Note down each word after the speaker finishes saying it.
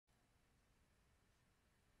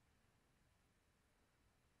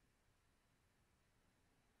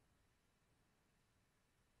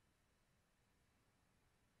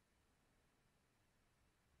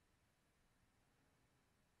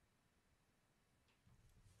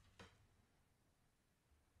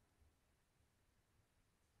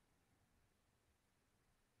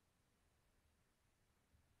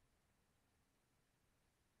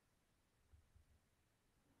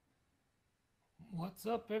What's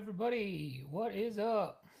up, everybody? What is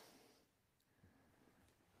up?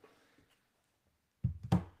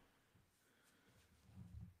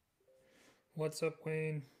 What's up,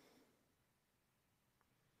 Wayne?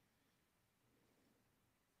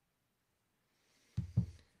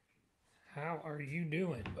 How are you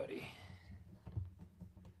doing, buddy?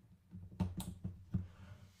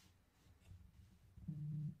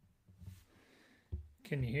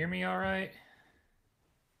 Can you hear me all right?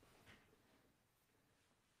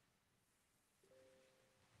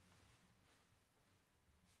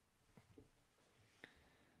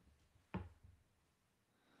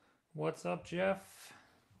 What's up, Jeff?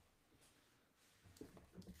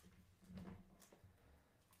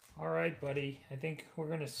 All right, buddy. I think we're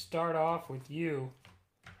going to start off with you.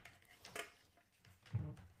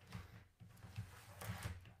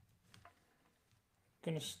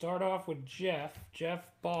 Going to start off with Jeff. Jeff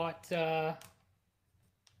bought some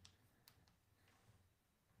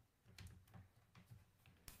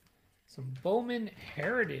Bowman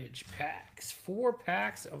Heritage packs. 4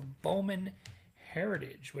 packs of Bowman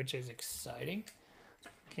Heritage, which is exciting.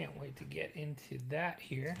 Can't wait to get into that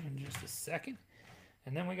here in just a second.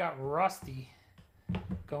 And then we got Rusty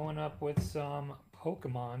going up with some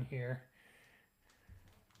Pokemon here.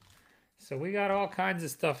 So we got all kinds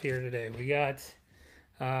of stuff here today. We got,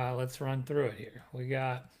 let's run through it here. We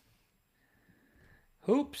got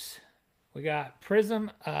Hoops. We got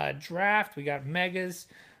Prism Draft. We got Megas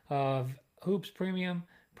of Hoops Premium.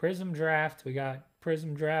 Prism Draft. We got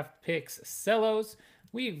Prism Draft Picks Cellos.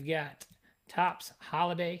 We've got Topps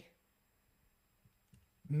Holiday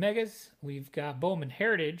Megas. We've got Bowman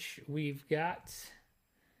Heritage. We've got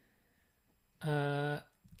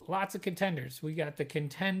lots of contenders. We got the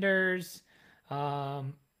contenders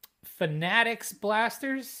Fanatics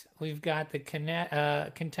Blasters. We've got the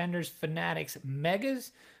contenders Fanatics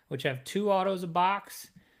Megas, which have 2 autos a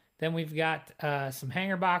box. Then we've got some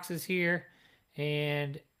hanger boxes here.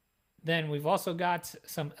 And then we've also got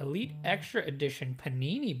some Elite Extra Edition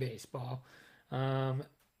Panini Baseball.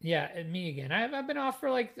 Yeah, and me again. I've been off for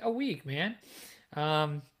like a week, man.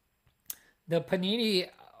 The Panini,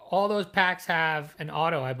 all those packs have an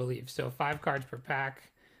auto, I believe. So 5 cards per pack,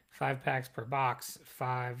 5 packs per box,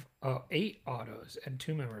 8 autos, and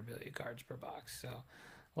 2 memorabilia cards per box. So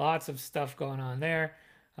lots of stuff going on there.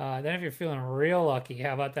 Then if you're feeling real lucky,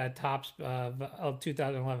 how about that Topps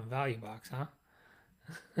 2011 value box, huh?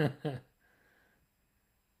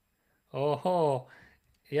 Oh,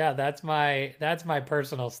 yeah, that's my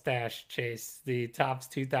personal stash, Chase. The Topps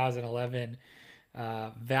 2011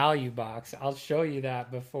 value box. I'll show you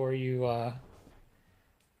that before I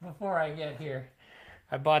get here.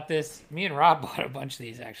 I bought this. Me and Rob bought a bunch of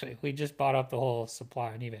these actually. We just bought up the whole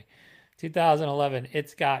supply on eBay. 2011.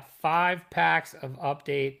 It's got 5 packs of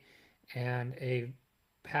Update and a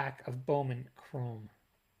pack of Bowman Chrome.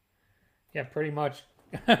 Yeah, pretty much,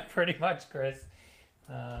 pretty much, Chris.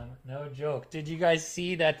 No joke. Did you guys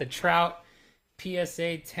see that the Trout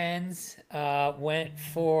PSA 10s went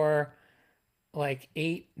for like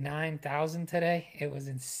 9,000 today? It was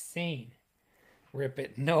insane. Rip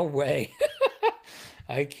it. No way.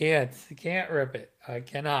 I can't rip it. I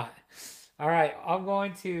cannot. All right. I'm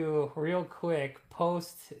going to real quick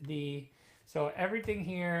post so everything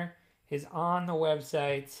here is on the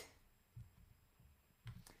website.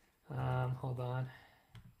 Hold on.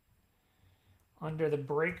 Under the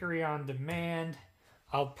Breakery On Demand,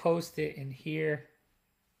 I'll post it in here.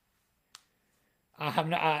 I'm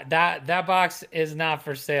not, that box is not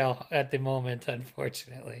for sale at the moment,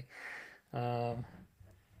 unfortunately. Hold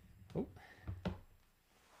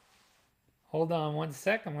on one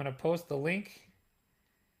sec. I'm going to post the link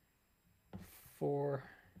for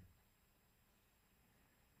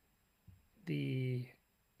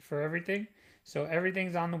everything. So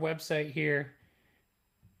everything's on the website here,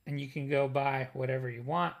 and you can go buy whatever you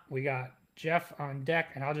want. We got Jeff on deck,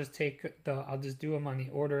 and I'll just do them on the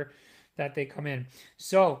order that they come in.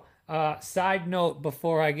 So, side note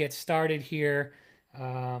before I get started here,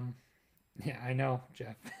 yeah, I know,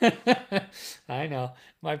 Jeff. I know.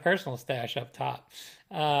 My personal stash up top.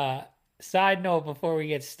 Side note before we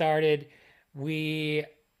get started, we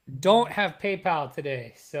don't have PayPal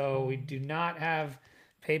today. So we do not have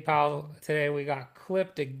PayPal today. We got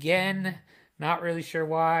clipped again. Not really sure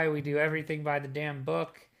why. We do everything by the damn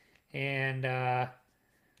book. And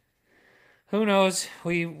who knows?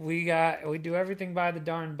 We do everything by the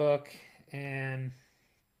darn book, and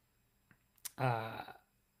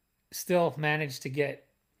still managed to get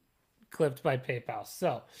clipped by PayPal.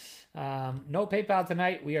 So no PayPal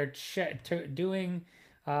tonight. We are doing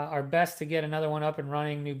our best to get another one up and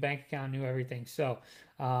running, new bank account, new everything. So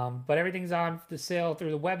But everything's on the sale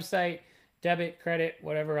through the website, debit, credit,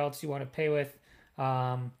 whatever else you want to pay with.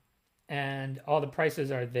 And all the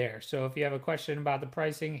prices are there. So if you have a question about the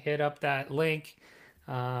pricing, hit up that link.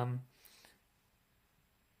 I'll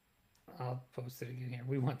post it again here.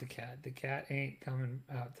 We want the cat. The cat ain't coming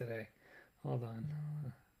out today. Hold on.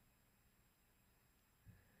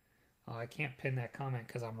 Oh, I can't pin that comment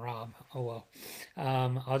because I'm Rob. Oh well.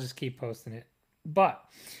 I'll just keep posting it. But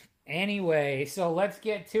anyway, so let's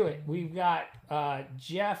get to it. We've got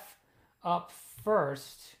Jeff up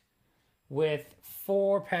first with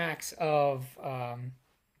 4 packs of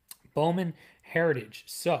Bowman Heritage.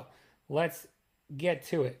 So let's get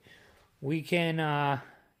to it. We can,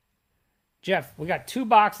 Jeff, we got 2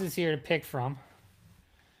 boxes here to pick from,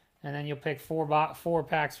 and then you'll pick 4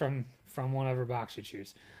 packs from whatever box you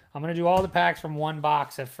choose. I'm gonna do all the packs from 1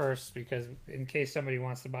 box at first because in case somebody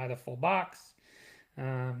wants to buy the full box.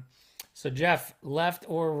 So Jeff, left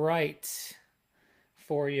or right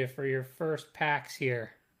for you for your first packs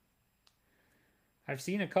here? I've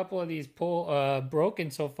seen a couple of these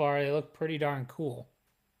broken so far. They look pretty darn cool.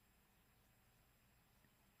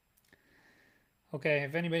 Okay,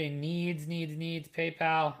 if anybody needs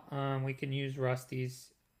PayPal, we can use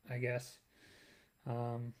Rusty's, I guess.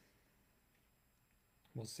 We'll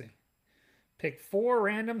see. Pick 4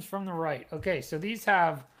 randoms from the right. Okay, so these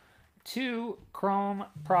have 2 Chrome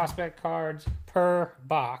prospect cards per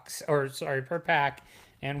box, or sorry, per pack,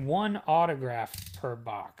 and 1 autograph per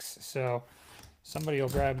box. So somebody will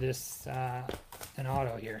grab this, an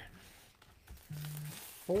auto here.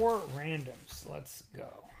 4 randoms. Let's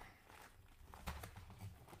go.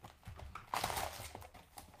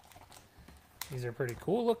 These are pretty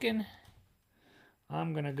cool looking.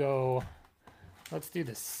 I'm gonna go, let's do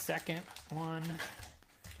the second one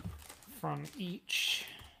from each.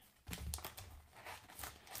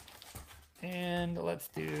 And let's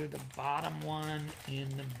do the bottom one in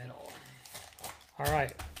the middle. All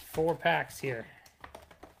right, 4 packs here.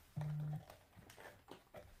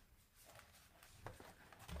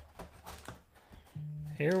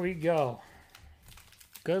 Here we go.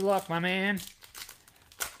 Good luck, my man.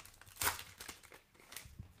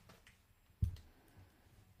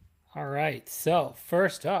 All right, so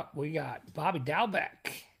first up, we got Bobby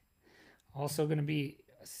Dalbec. Also going to be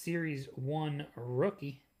a Series 1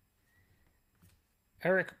 rookie.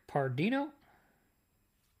 Eric Pardino.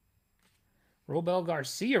 Robel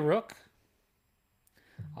Garcia rook.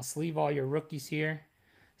 I'll sleeve all your rookies here.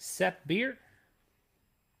 Seth Beer.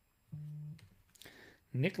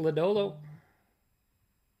 Nick Lodolo.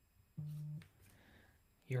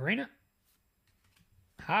 Urena.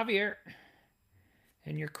 Javier.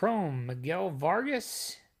 And your Chrome, Miguel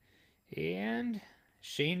Vargas. And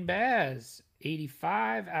Shane Baz.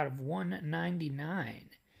 85 out of 199.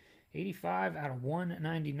 85 out of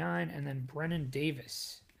 199. And then Brennan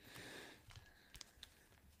Davis.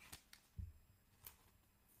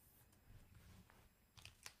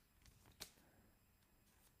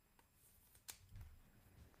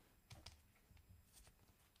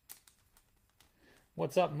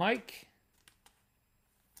 What's up, Mike?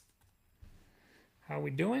 How we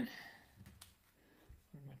doing?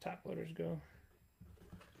 Where'd my top loaders go?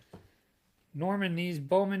 Norman, these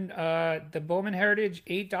Bowman, the Bowman Heritage,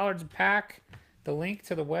 $8 a pack. The link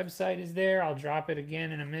to the website is there. I'll drop it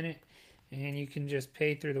again in a minute. And you can just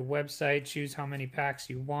pay through the website. Choose how many packs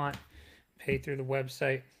you want. Pay through the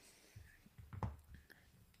website.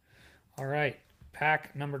 All right.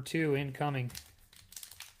 Pack number 2 incoming.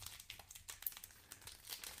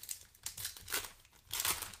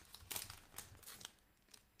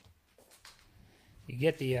 You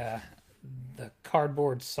get the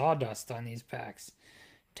cardboard sawdust on these packs.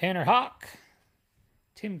 Tanner Hawk,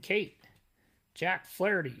 Tim Cate, Jack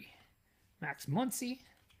Flaherty, Max Muncy,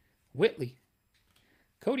 Whitley,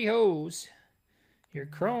 Cody Hose, your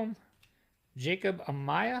Chrome, Jacob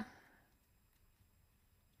Amaya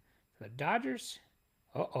for the Dodgers.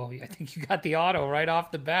 Uh-oh, I think you got the auto right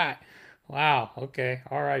off the bat. Wow, okay,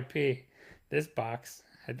 RIP. This box.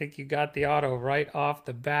 I think you got the auto right off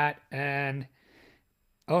the bat, and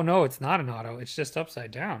oh no, it's not an auto. It's just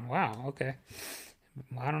upside down. Wow, okay.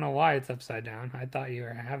 I don't know why it's upside down. I thought you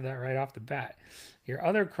have that right off the bat. Your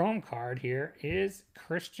other Chrome card here is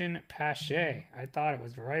Christian Pache. I thought it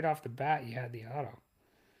was right off the bat you had the auto.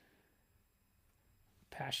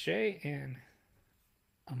 Pache and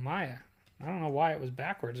Amaya. I don't know why it was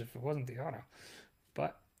backwards if it wasn't the auto.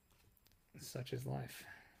 But such is life.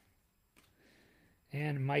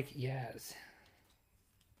 And Mike Yaz.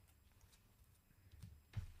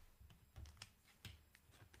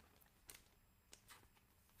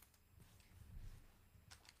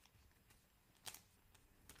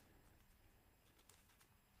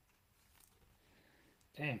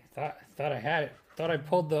 Dang, thought I had it. Thought I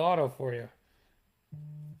pulled the auto for you.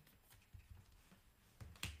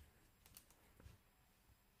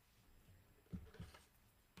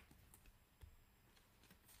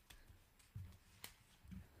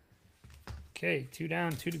 Okay, 2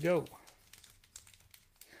 down, 2 to go.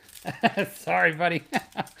 Sorry, buddy.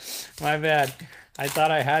 My bad. I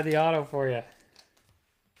thought I had the auto for you.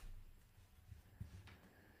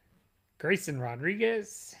 Grayson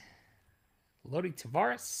Rodriguez, Lodi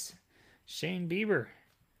Tavares, Shane Bieber,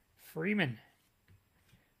 Freeman,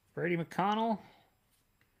 Brady McConnell.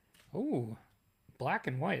 Ooh, black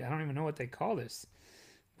and white. I don't even know what they call this.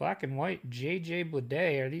 Black and white, J.J.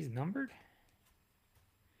 Bleday. Are these numbered?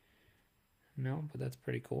 No, but that's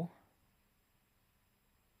pretty cool.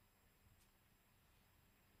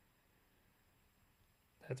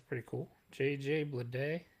 That's pretty cool. J.J.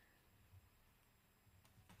 Bleday.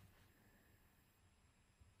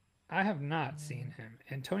 I have not seen him.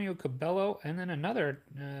 Antonio Cabello, and then another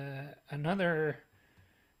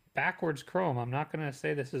backwards chrome. I'm not going to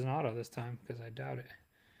say this is an auto this time because I doubt it.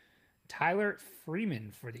 Tyler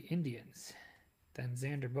Freeman for the Indians. Then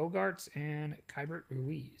Xander Bogaerts and Kybert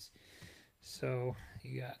Ruiz. So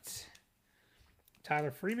you got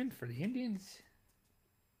Tyler Freeman for the Indians.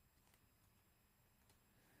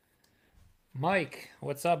 Mike,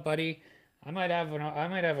 what's up, buddy? I might have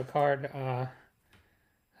a card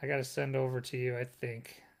I got to send over to you, I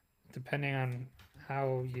think, depending on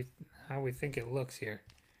how we think it looks here.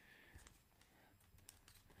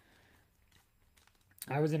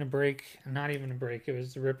 I was in a break, not even a break. It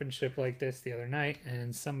was a rip and ship like this the other night,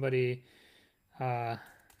 and somebody was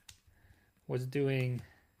doing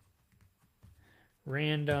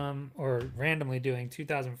randomly doing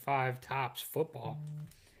 2005 Topps football,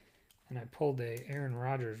 and I pulled a Aaron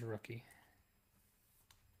Rodgers rookie.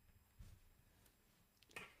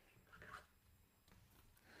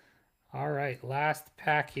 All right, last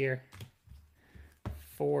pack here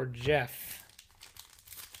for Jeff.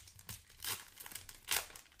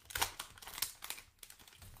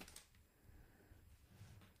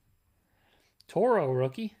 Toro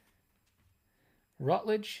rookie.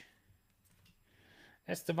 Rutledge.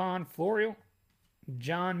 Estevan Florial.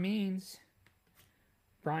 John Means.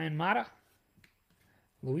 Brian Mata.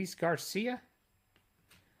 Luis Garcia.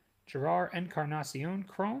 Gerard Encarnacion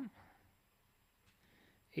Chrome.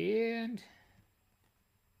 And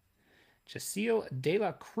Jaceel De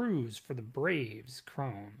La Cruz for the Braves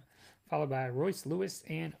Chrome. Followed by Royce Lewis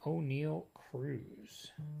and O'Neal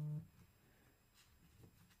Cruz.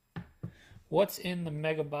 What's in the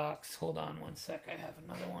mega box? Hold on one sec. I have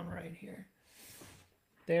another one right here.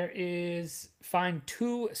 There is, find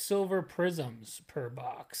 2 silver prisms per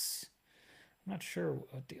box. I'm not sure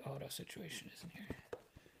what the auto situation is in here.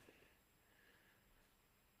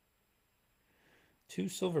 2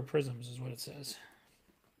 silver prisms is what it says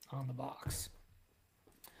on the box.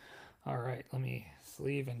 All right, let me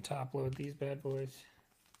sleeve and top load these bad boys.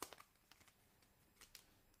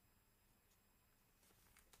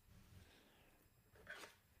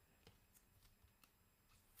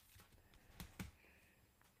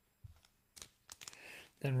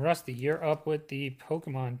 Then Rusty, you're up with the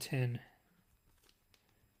Pokemon tin.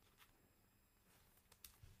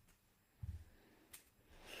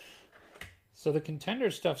 So the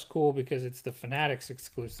Contender stuff's cool because it's the Fanatics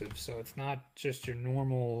exclusive, so it's not just your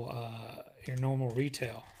normal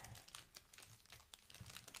retail.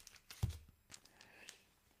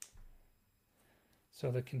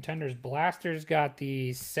 So the Contenders Blasters got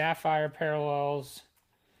the Sapphire parallels,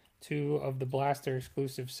 2 of the Blaster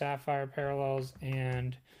exclusive Sapphire parallels,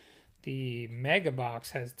 and the Mega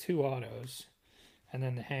Box has 2 autos, and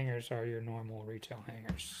then the hangers are your normal retail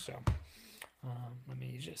hangers. So let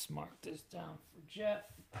me just mark this down for Jeff.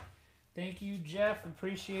 Thank you, Jeff.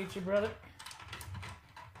 Appreciate you, brother.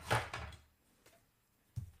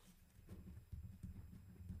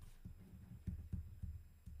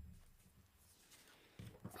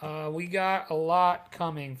 We got a lot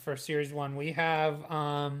coming for Series 1. We have,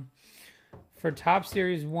 for Top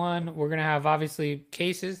Series 1, we're going to have, obviously,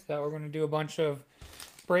 cases that we're going to do a bunch of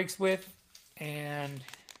breaks with. And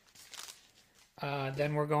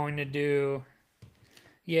then we're going to do...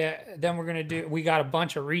 we got a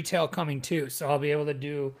bunch of retail coming too, so I'll be able to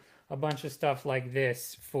do a bunch of stuff like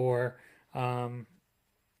this for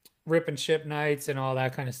rip and ship nights and all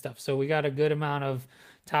that kind of stuff. So we got a good amount of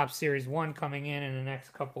Top Series 1 coming in the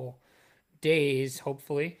next couple days,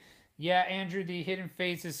 hopefully. Yeah, Andrew, the Hidden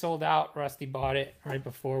Face is sold out. Rusty bought it right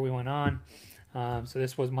before we went on. So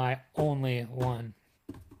this was my only one.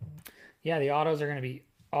 Yeah, the autos are going to be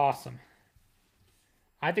awesome.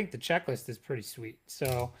 I think the checklist is pretty sweet.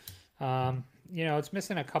 So, you know, it's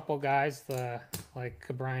missing a couple guys, like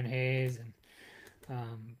Brian Hayes, and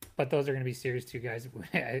but those are going to be Series 2 guys.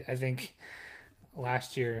 I think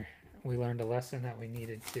last year we learned a lesson that we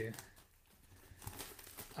needed to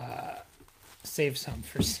save some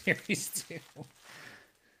for Series 2.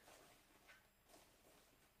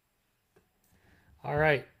 All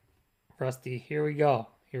right, Rusty, here we go.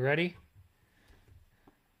 You ready?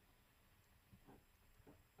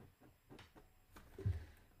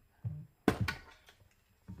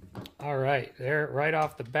 All right, there, right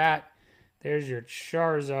off the bat, there's your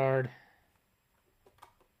Charizard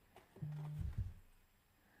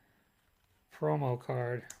promo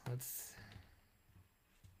card. Let's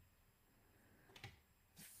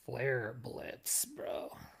Flare Blitz,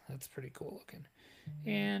 bro. That's pretty cool looking.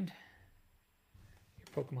 And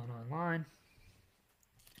your Pokemon Online.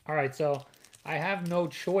 All right, so I have no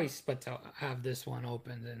choice but to have this one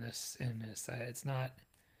opened in this. It's not.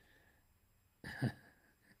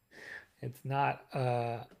 It's not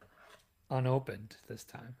unopened this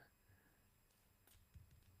time.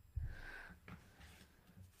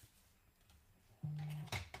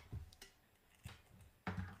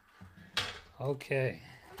 Okay.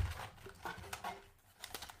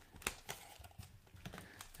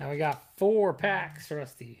 Now we got 4 packs,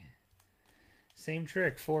 Rusty. Same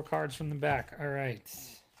trick, 4 cards from the back. All right.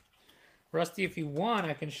 Rusty, if you want,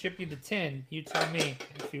 I can ship you the tin. You tell me.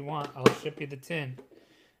 If you want, I'll ship you the tin.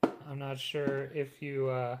 I'm not sure if you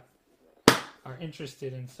are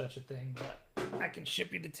interested in such a thing, but I can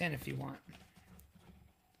ship you the tin if you want.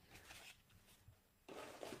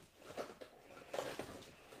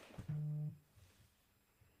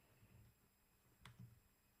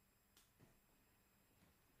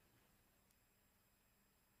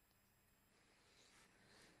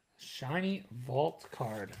 Shiny Vault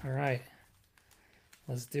card. All right.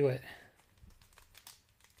 Let's do it.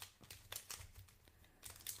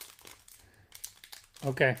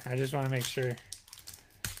 Okay, I just want to make sure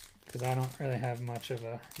because I don't really have much of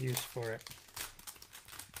a use for it.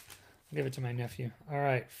 I'll give it to my nephew. All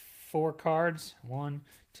right, 4 cards. 1,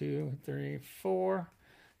 2, 3, 4.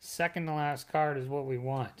 Second to last card is what we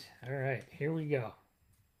want. All right, here we go.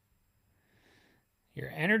 Your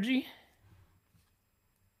energy.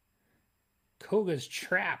 Koga's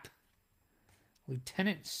Trap.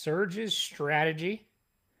 Lieutenant Surge's Strategy.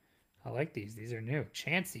 I like these. These are new.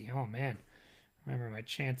 Chansey. Oh, man. Remember my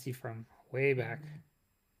Chansey from way back.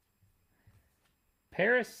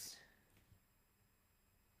 Paris.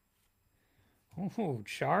 Oh,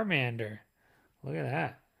 Charmander. Look at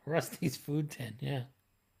that. Rusty's food tin. Yeah.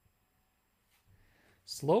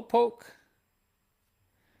 Slowpoke.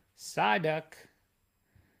 Psyduck.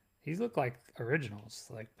 These look like originals,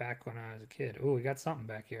 like back when I was a kid. Oh, we got something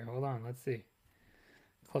back here. Hold on. Let's see.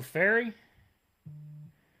 Clefairy.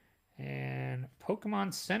 And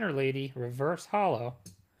Pokemon Center Lady Reverse Hollow.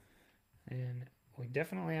 And we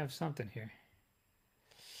definitely have something here.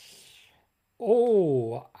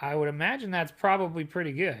 Oh, I would imagine that's probably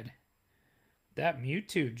pretty good. That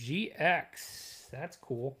Mewtwo GX. That's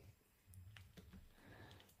cool.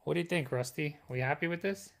 What do you think, Rusty? Are we happy with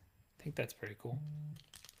this? I think that's pretty cool.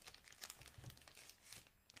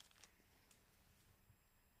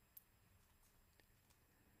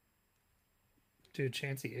 Dude,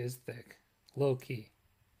 Chansey is thick. Low key.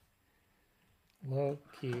 Low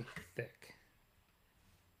key thick.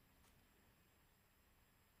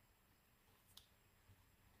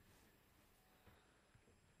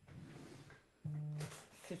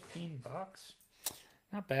 $15.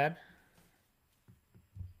 Not bad.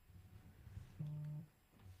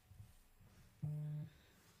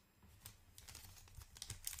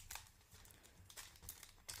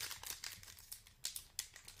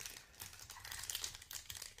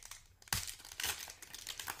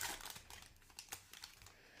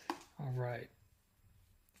 All right.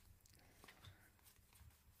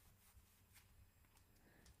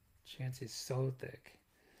 Chansey's so thick.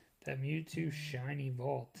 That Mewtwo Shiny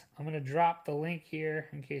Vault. I'm going to drop the link here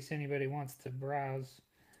in case anybody wants to browse.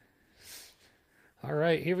 All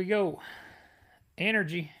right, here we go.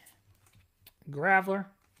 Energy. Graveler.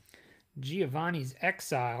 Giovanni's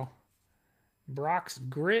Exile. Brock's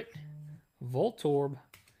Grit. Voltorb.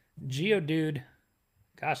 Geodude.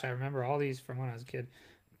 Gosh, I remember all these from when I was a kid.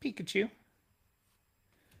 Pikachu.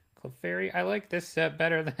 Clefairy. I like this set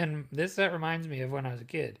better than... This set reminds me of when I was a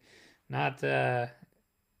kid. Not the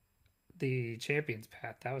Champions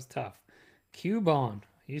Path. That was tough. Cubone.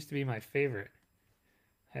 Used to be my favorite.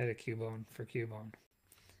 I had a Cubone for Cubone.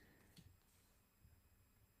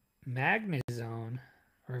 Magnezone.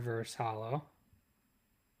 Reverse Hollow.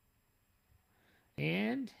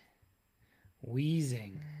 And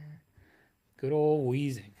Weezing. Good old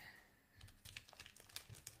wheezing.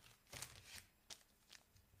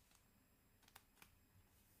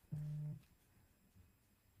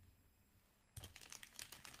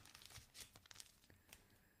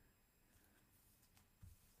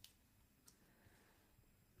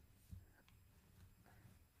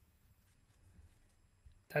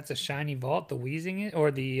 That's a shiny vault. The wheezing is,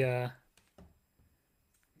 or the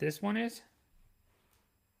this one is.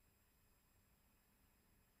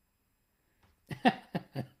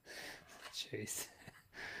 Jeez,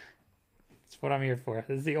 that's what I'm here for.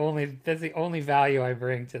 This is the only. That's the only value I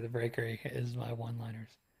bring to the breakery is my one-liners.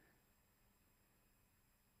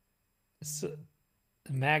 So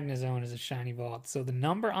the Magnezone is a shiny vault. So the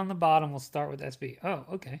number on the bottom will start with SB. Oh,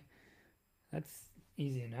 okay, that's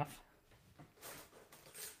easy enough.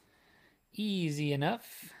 Easy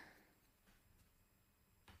enough.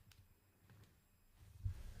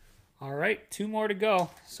 All right, 2 more to go.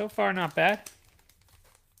 So far, not bad.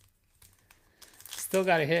 Still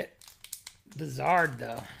got to hit the Zard,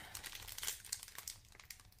 though.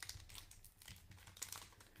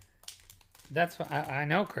 That's what I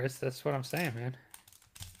know, Chris. That's what I'm saying, man.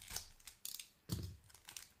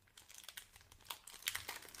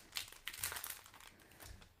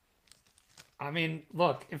 I mean,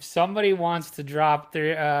 look, if somebody wants to drop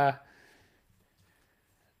their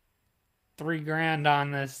 $3,000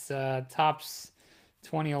 on this Topps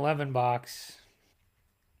 2011 box,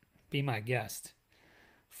 be my guest.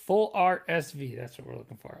 Full art SV, that's what we're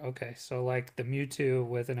looking for. Okay, so like the Mewtwo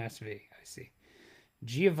with an SV, I see.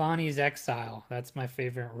 Giovanni's Exile, that's my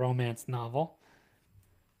favorite romance novel.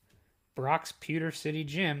 Brock's Pewter City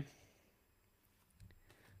Gym.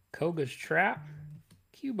 Koga's Trap.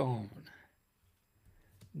 Cubone.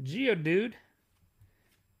 Geodude.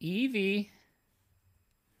 Eevee.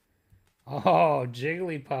 Oh,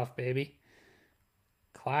 Jigglypuff, baby.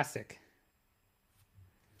 Classic.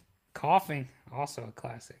 Coughing, also a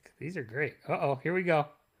classic. These are great. Uh-oh, here we go.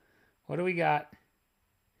 What do we got?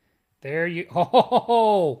 There you...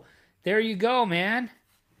 Oh, there you go, man.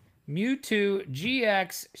 Mewtwo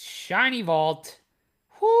GX Shiny Vault.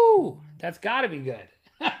 Whoo! That's got to be good.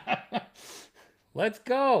 Let's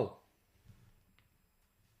go.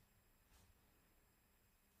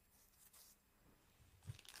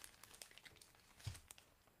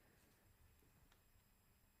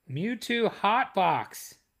 Mewtwo Hot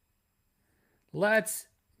Box. Let's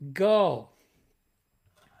go.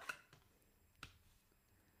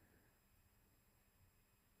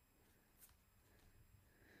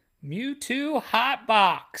 Mewtwo Hot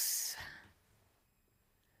Box.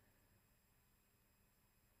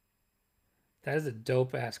 That is a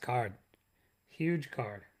dope ass card. Huge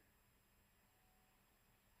card.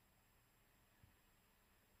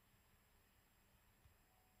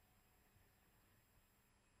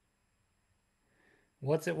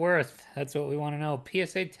 What's it worth? That's what we want to know.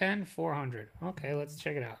 PSA 10, 400. Okay, let's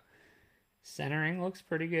check it out. Centering looks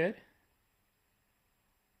pretty good.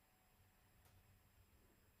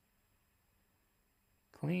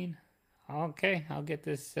 Clean. Okay, I'll get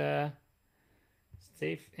this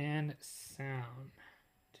safe and sound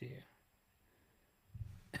to you.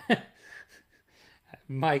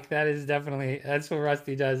 Mike, that is definitely, that's what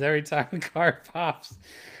Rusty does every time a card pops.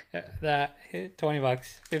 That, 20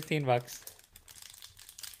 bucks, 15 bucks.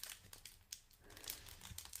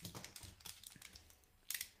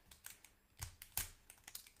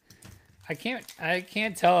 I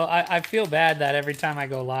can't tell. I feel bad that every time I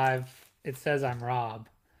go live, it says I'm Rob.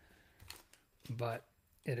 But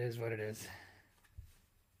it is what it is.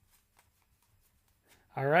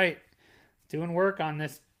 All right. Doing work on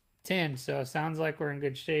this tin, so it sounds like we're in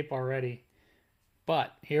good shape already.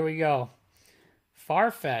 But here we go.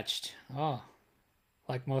 Far-fetched. Oh,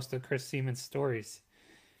 like most of Chris Siemens' stories.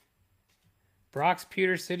 Brock's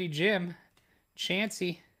Pewter City Gym.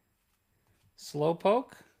 Chansey.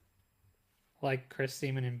 Slowpoke. Like Chris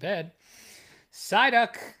Seaman in bed.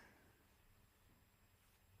 Psyduck.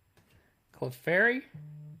 Clefairy.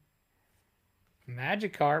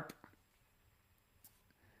 Magikarp.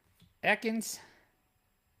 Ekans.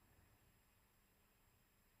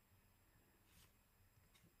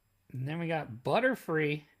 And then we got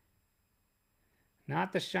Butterfree.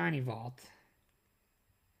 Not the shiny vault.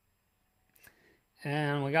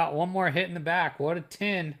 And we got one more hit in the back. What a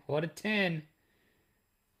tin. What a tin.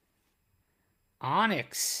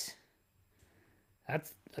 Onyx.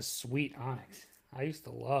 That's a sweet Onyx. I used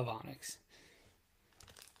to love Onyx.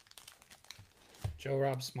 Joe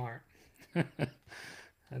Rob Smart.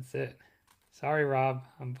 That's it. Sorry, Rob.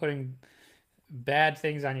 I'm putting bad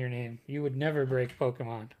things on your name. You would never break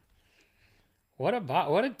Pokemon. What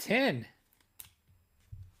a tin.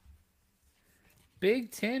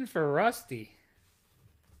 Big 10 for Rusty.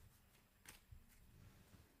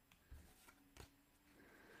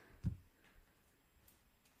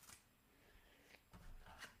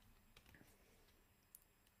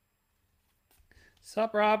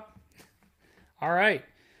 Sup, Rob? All right.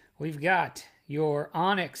 We've got your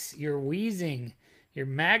Onyx, your Wheezing, your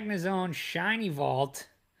Magnezone Shiny Vault,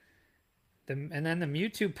 and then the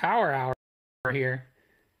Mewtwo Power Hour here.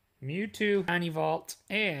 Mewtwo Shiny Vault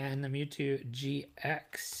and the Mewtwo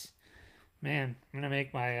GX. Man, I'm going to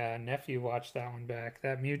make my nephew watch that one back.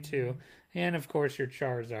 That Mewtwo. And, of course, your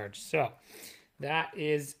Charizard. So, that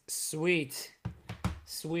is sweet.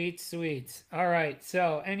 Sweet, sweet. All right,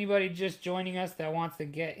 so anybody just joining us that wants to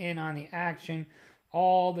get in on the action,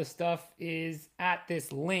 all the stuff is at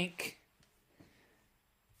this link.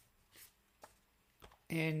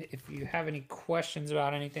 And if you have any questions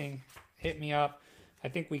about anything, hit me up. I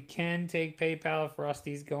think we can take PayPal if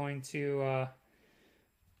Rusty's going to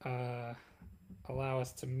allow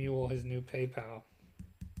us to mule his new PayPal.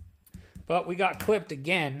 But we got clipped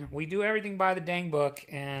again. We do everything by the dang book,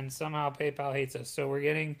 and somehow PayPal hates us. So we're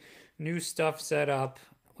getting new stuff set up,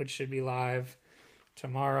 which should be live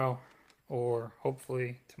tomorrow, or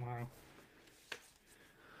hopefully tomorrow.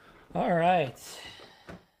 All right.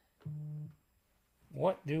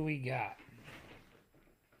 What do we got?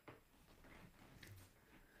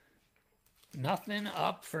 Nothing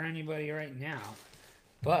up for anybody right now.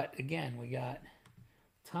 But again, we got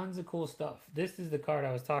tons of cool stuff. This is the card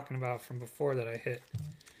I was talking about from before that I hit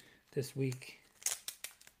this week.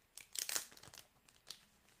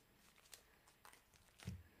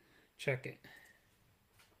 Check it.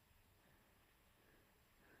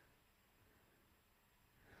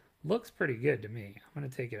 Looks pretty good to me. I'm going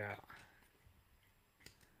to take it out.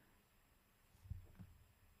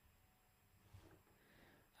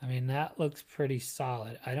 I mean, that looks pretty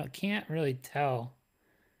solid. Can't really tell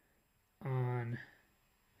on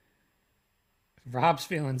Rob's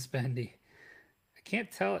feeling spendy. I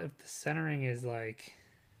can't tell if the centering is like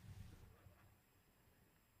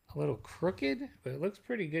a little crooked, but it looks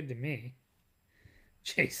pretty good to me.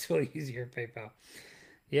 Chase will use your PayPal.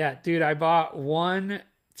 Yeah, dude, I bought one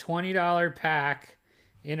 $20 pack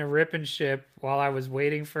in a rip and ship while I was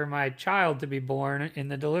waiting for my child to be born in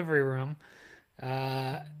the delivery room.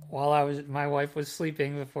 While my wife was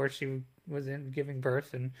sleeping before she was giving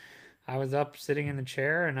birth, and I was up sitting in the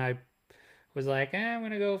chair, and I was like, I'm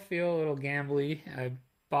gonna go feel a little gambly. I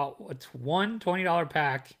bought one $20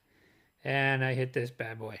 pack, and I hit this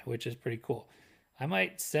bad boy, which is pretty cool. I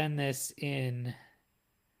might send this in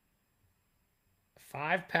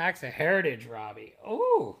 5 packs of Heritage, Robbie.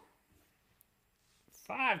 Oh,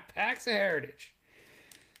 5 packs of Heritage.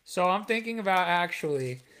 So I'm thinking about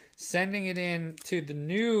actually sending it in to the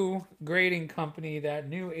new grading company, that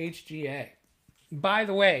new HGA. By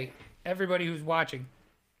the way, everybody who's watching,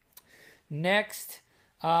 next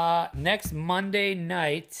Monday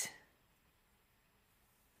night,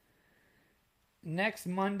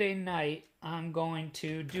 I'm going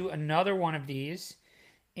to do another one of these,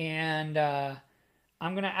 and I'm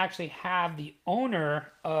going to actually have the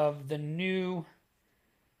owner of the new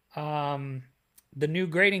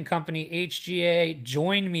grading company, HGA,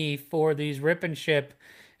 join me for these rip and ship,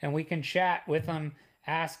 and we can chat with them,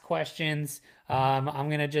 ask questions. I'm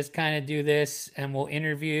going to just kind of do this, and we'll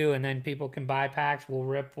interview, and then people can buy packs. We'll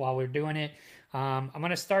rip while we're doing it. I'm going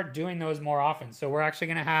to start doing those more often. So we're actually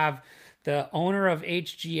going to have the owner of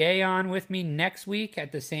HGA on with me next week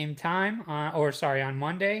at the same time, on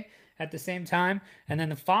Monday at the same time. And then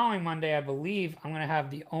the following Monday, I believe, I'm going to have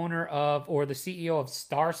the owner of, or the CEO of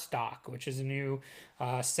Star Stock, which is a new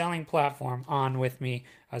selling platform, on with me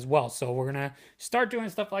as well. So we're going to start doing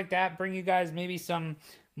stuff like that, bring you guys maybe some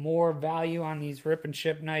more value on these rip and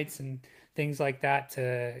ship nights and things like that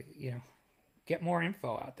to, get more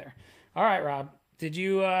info out there. All right, Rob, did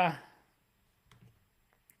you, all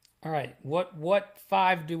right, what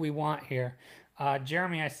 5 do we want here?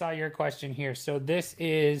 Jeremy, I saw your question here. So this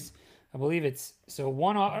is, I believe it's, so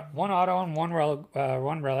one auto and one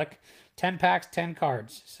relic, 10 packs, 10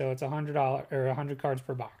 cards. So it's $100 or 100 cards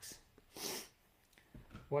per box.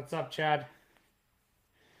 What's up, Chad?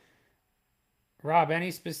 Rob,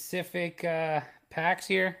 any specific packs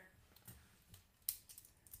here?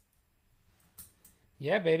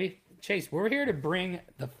 Yeah, baby. Chase, we're here to bring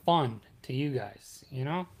the fun to you guys,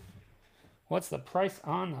 What's the price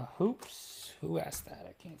on the hoops? Who asked that?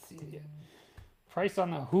 I can't see it yet. Price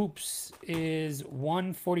on the hoops is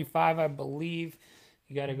 $145, I believe.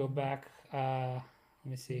 You got to go back. Let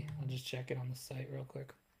me see. I'll just check it on the site real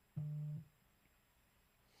quick.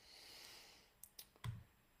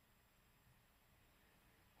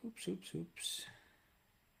 Hoops.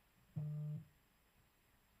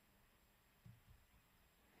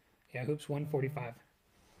 Yeah, hoops 145.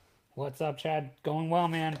 What's up, Chad? Going well,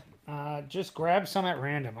 man. Just grab some at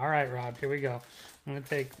random. All right, Rob, here we go. I'm going to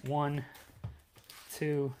take 1,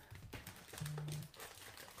 2,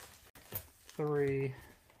 3,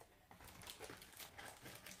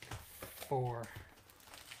 4,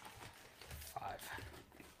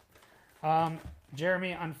 5.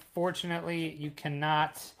 Jeremy, unfortunately, you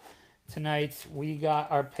cannot tonight. We got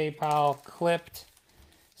our PayPal clipped.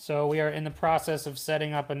 So we are in the process of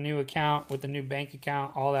setting up a new account with a new bank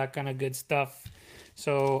account, all that kind of good stuff.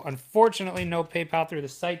 So unfortunately, no PayPal through the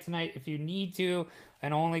site tonight. If you need to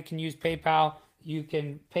and only can use PayPal, you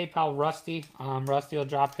can PayPal Rusty. Rusty will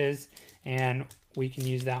drop his, and we can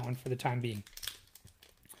use that one for the time being.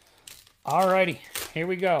 Alrighty, here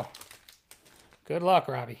we go. Good luck,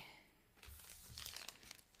 Robbie.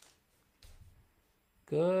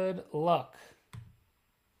 Good luck.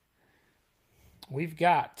 We've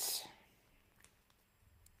got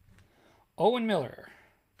Owen Miller,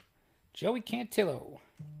 Joey Cantillo,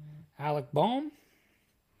 Alec Boehm.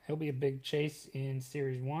 He'll be a big chase in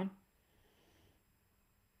Series 1.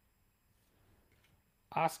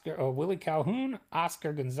 Willie Calhoun,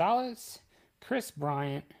 Oscar Gonzalez, Chris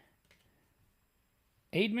Bryant,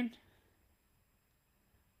 Aidman,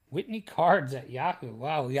 Whitney Cards at Yahoo.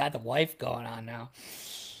 Wow, we got the wife going on now.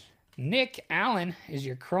 Nick Allen is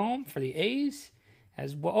your Chrome for the A's.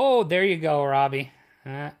 As well. Oh, there you go, Robbie.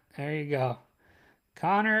 There you go.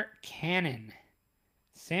 Connor Cannon,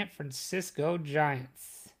 San Francisco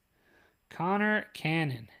Giants. Connor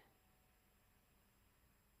Cannon.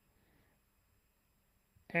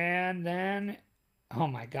 And then, oh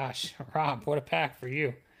my gosh, Rob, what a pack for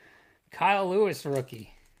you. Kyle Lewis,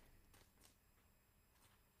 rookie.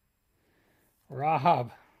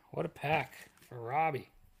 Rob, what a pack for Robbie.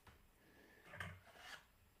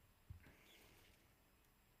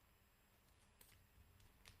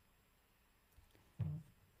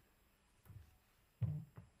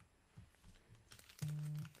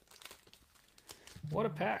 What a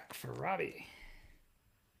pack for Robbie.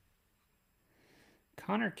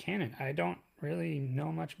 Connor Cannon. I don't really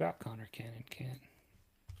know much about Connor Cannon.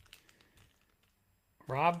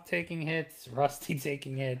 Rob taking hits. Rusty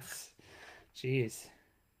taking hits. Jeez.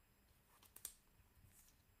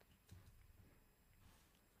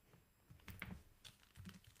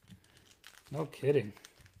 No kidding.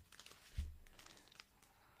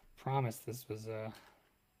 Promise this was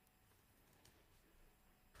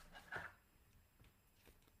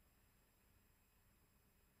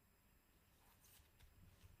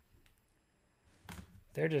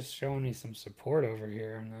they're just showing me some support over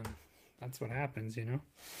here, and then that's what happens, you know.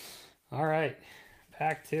 All right,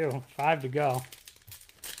 pack 2, 5 to go.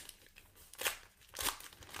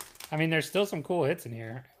 I mean, there's still some cool hits in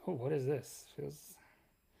here. Oh, what is this?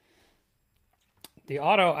 The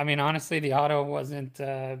auto, I mean, honestly, the auto wasn't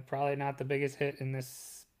probably not the biggest hit in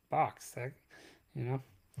this box. You know.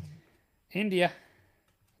 India.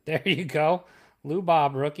 There you go. Lou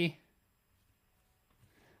Bob, rookie.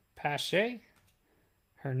 Pache.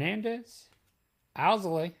 Hernandez.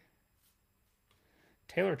 Alzolay.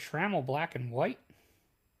 Taylor Trammell, black and white.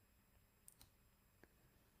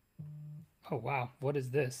 Oh, wow. What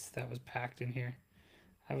is this that was packed in here?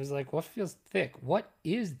 I was like, what feels thick? What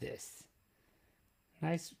is this?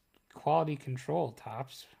 Nice quality control,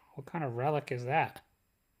 Tops. What kind of relic is that?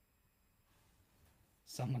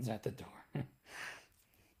 Someone's at the door.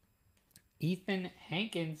 Ethan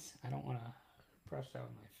Hankins. I don't want to brush that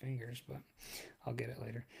with my fingers, but I'll get it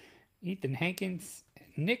later. Ethan Hankins,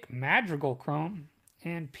 Nick Madrigal Chrome,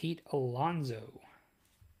 and Pete Alonso.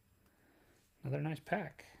 Another nice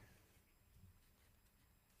pack.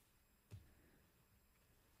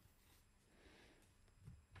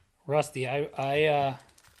 Rusty, I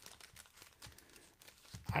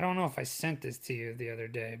don't know if I sent this to you the other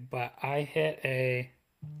day, but I hit a,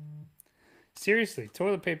 seriously,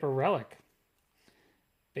 toilet paper relic.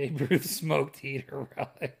 Babe Ruth smoked heater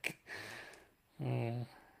relic.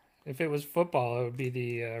 If it was football, it would be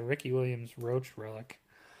the Ricky Williams Roach relic.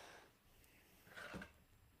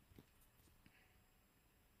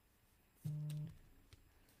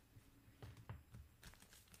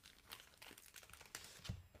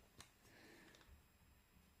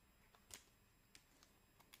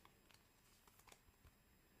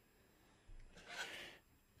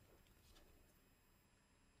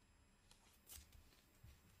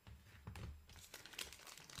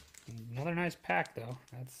 Another nice pack, though.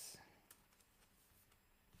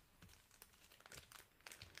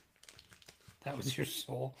 That was your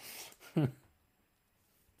soul.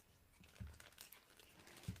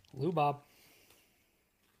 Lou Bob.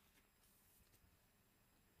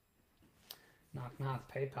 Nah,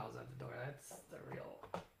 PayPal's at the door. That's the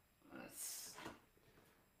real. That's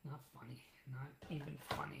not funny. Not even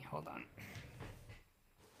funny. Hold on.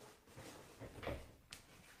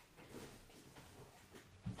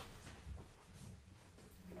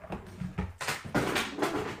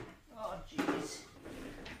 Oh, jeez.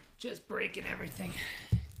 Just breaking everything.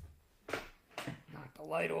 Knock the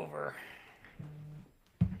light over.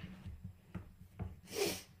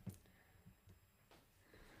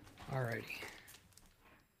 Alrighty.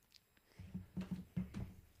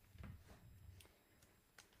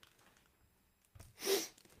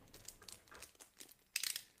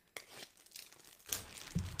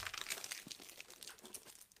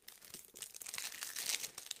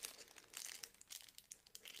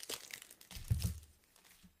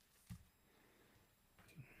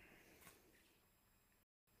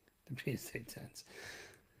 The PSA 10s.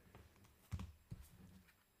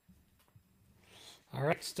 All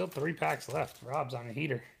right, still 3 packs left. Rob's on a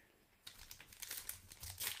heater.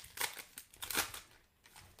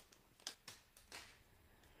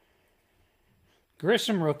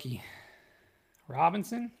 Grisham rookie.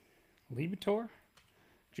 Robinson, Liebertor,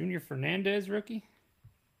 Junior Fernandez rookie.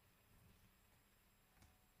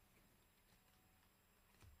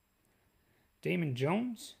 Damon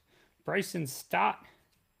Jones, Bryson Stott,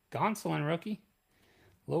 Gonsolin rookie,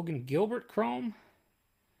 Logan Gilbert chrome,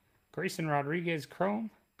 Grayson Rodriguez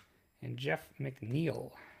chrome, and Jeff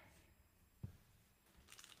McNeil.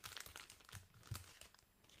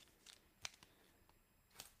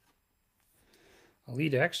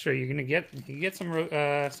 Elite Extra, you're gonna get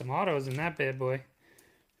some autos in that bad boy.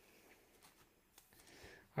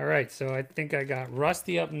 All right, so I think I got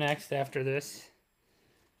Rusty up next after this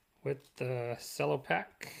with the cello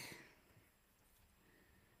pack.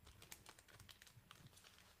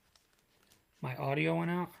 My audio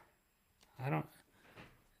went out.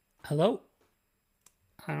 Hello?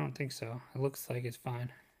 I don't think so. It looks like it's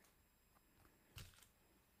fine.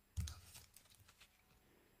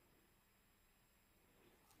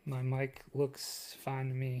 My mic looks fine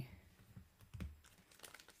to me.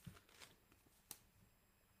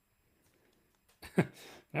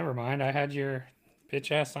 Never mind, I had your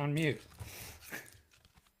bitch ass on mute.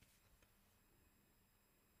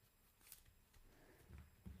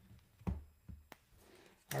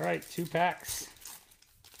 All right, 2 packs.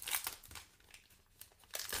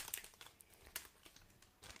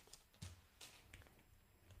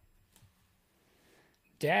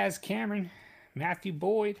 Daz Cameron, Matthew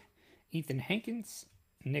Boyd, Ethan Hankins,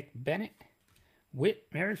 Nick Bennett, Whit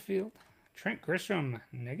Merrifield, Trent Grisham,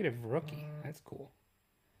 negative rookie. That's cool.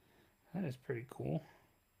 That is pretty cool.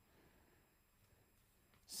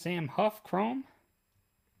 Sam Huff, chrome.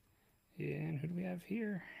 And who do we have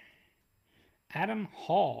here? Adam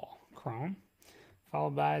Hall, chrome.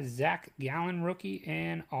 Followed by Zach Gallen, rookie,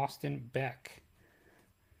 and Austin Beck.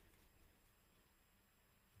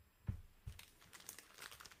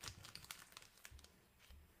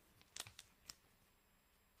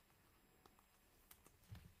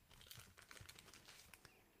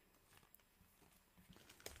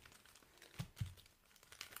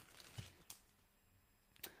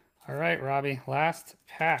 All right, Robbie, last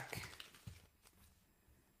pack.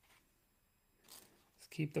 Let's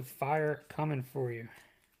keep the fire coming for you.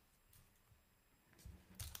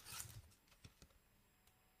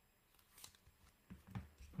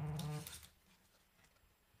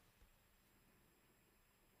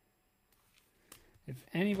 If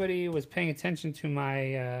anybody was paying attention to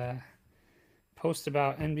my post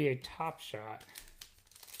about NBA Top Shot,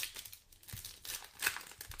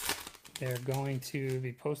 they're going to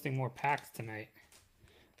be posting more packs tonight,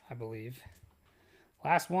 I believe.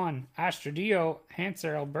 Last one, Astradio,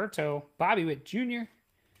 Hanser Alberto, Bobby Witt Jr.,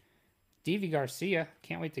 Davy Garcia.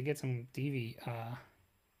 Can't wait to get some Davy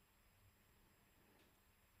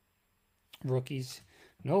rookies.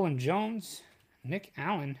 Nolan Jones, Nick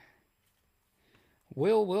Allen,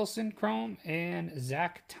 Will Wilson chrome, and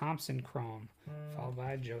Zach Thompson chrome, followed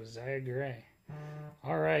by Josiah Gray.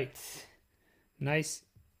 All right. Nice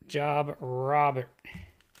job, Robert.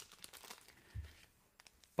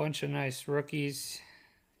 Bunch of nice rookies.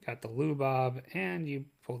 Got the Lou Bob, and you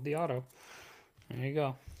pulled the auto. There you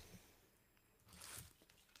go.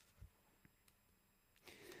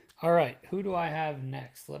 All right, who do I have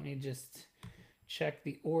next? Let me just check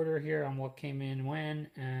the order here on what came in when,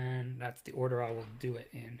 and that's the order I will do it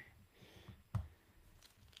in.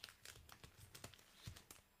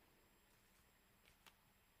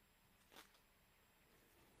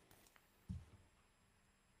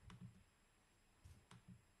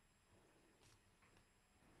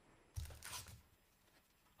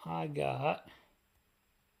 I got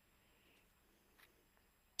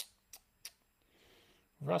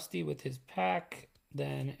Rusty with his pack,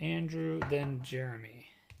 then Andrew, then Jeremy.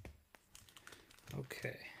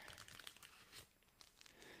 Okay.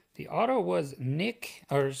 The auto was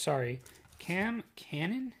Cam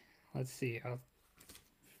Cannon. Let's see. I'll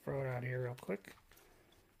throw it out here real quick.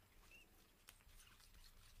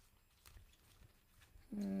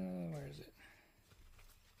 Where is it?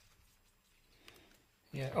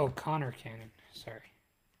 Yeah. Oh, Connor Cannon. Sorry.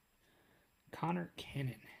 Connor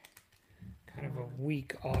Cannon. Kind of a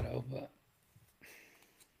weak auto, but.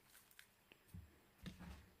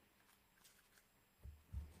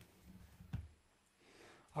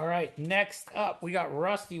 All right, next up, we got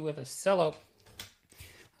Rusty with a cello.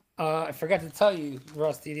 I forgot to tell you,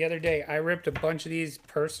 Rusty, the other day, I ripped a bunch of these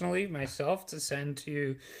personally myself to send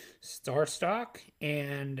to Starstock.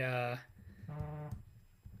 And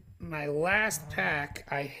my last pack,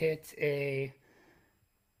 I hit a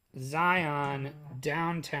Zion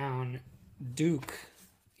Downtown Duke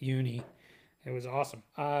uni. It was awesome.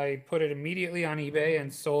 I put it immediately on eBay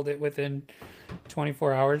and sold it within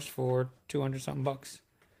 24 hours for 200 something bucks.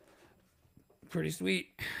 Pretty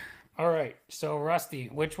sweet. All right, so Rusty,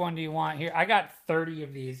 which one do you want here? I got 30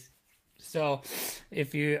 of these, so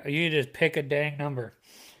if you just pick a dang number.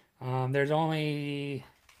 There's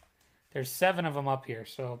 7 of them up here,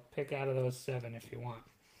 so pick out of those 7 if you want.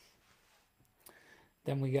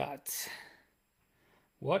 Then we got,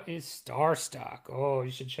 what is Starstock? Oh,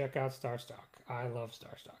 you should check out Starstock. I love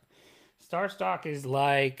Starstock. Starstock is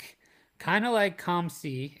like kind of like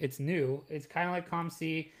ComC. It's new. It's kind of like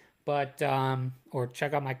ComC. But, or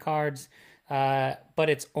check out my cards, but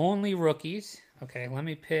it's only rookies. Okay, let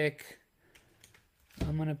me pick,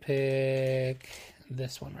 I'm going to pick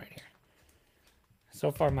this one right here.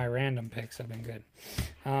 So far, my random picks have been good.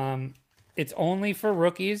 It's only for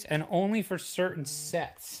rookies and only for certain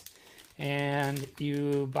sets. And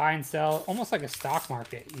you buy and sell almost like a stock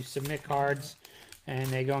market. You submit cards and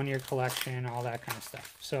they go into your collection, all that kind of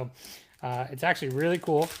stuff. So it's actually really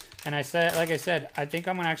cool. And like I said, I think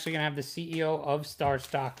I'm actually gonna have the CEO of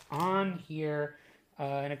Starstock on here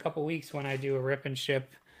in a couple weeks when I do a rip and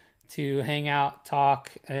ship to hang out,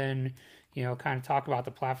 talk, and kind of talk about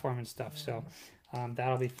the platform and stuff. So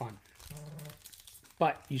that'll be fun.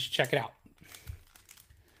 But you should check it out.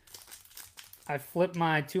 I flipped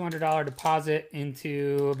my $200 deposit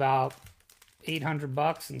into about 800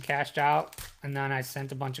 bucks and cashed out, and then I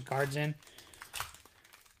sent a bunch of cards in.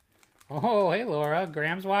 Oh, hey, Laura.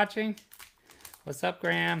 Graham's watching. What's up,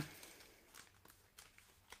 Graham?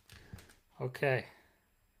 Okay.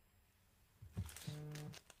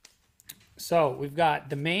 So we've got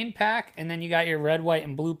the main pack, and then you got your red, white,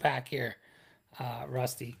 and blue pack here,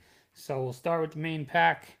 Rusty. So we'll start with the main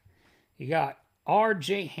pack. You got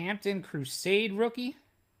R.J. Hampton Crusade rookie.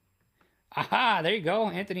 Aha, there you go.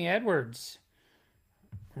 Anthony Edwards.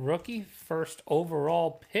 Rookie, first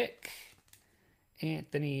overall pick.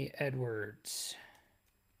 Anthony Edwards.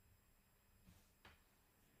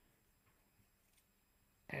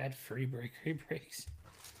 Add free breakery breaks.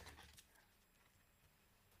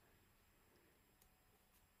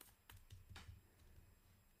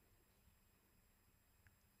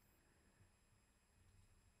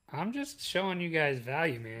 I'm just showing you guys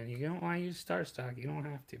value, man. You don't want to use Starstock. You don't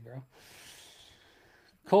have to, bro.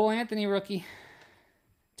 Cole Anthony rookie.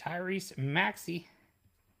 Tyrese Maxey.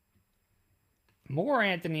 More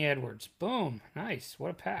Anthony Edwards. Boom. Nice.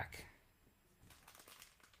 What a pack.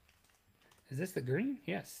 Is this the green?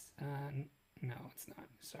 Yes. No, it's not.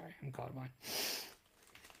 Sorry, I'm colorblind.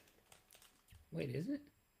 Wait, is it?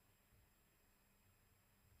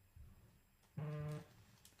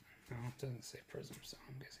 No, it doesn't say Prism, so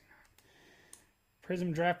I'm guessing not.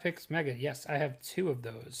 Prism Draft Picks Mega. Yes, I have 2 of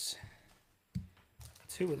those.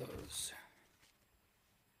 2 of those.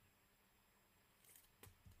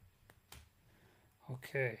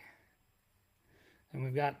 Okay. And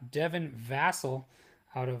we've got Devin Vassell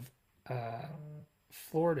out of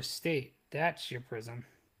Florida State. That's your Prism.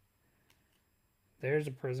 There's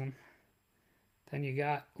a Prism. Then you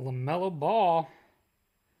got LaMelo Ball.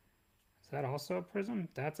 Is that also a Prism?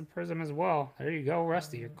 That's a Prism as well. There you go,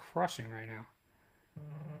 Rusty. You're crushing right now.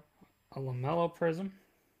 A LaMelo Prism.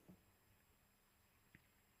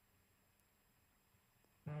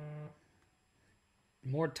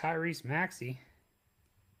 More Tyrese Maxey.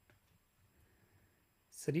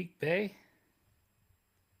 Sadiq Bey.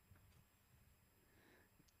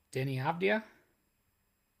 Denny Avdia.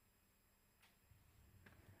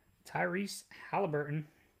 Tyrese Halliburton.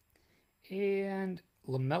 And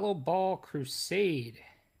LaMelo Ball Crusade.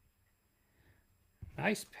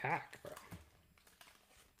 Nice pack, bro.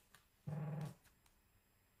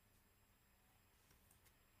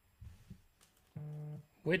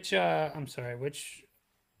 Which, I'm sorry, which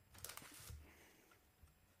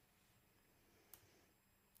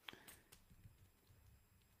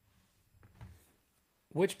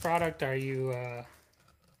product are you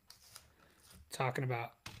talking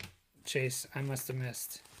about, Chase? I must have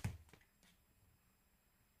missed.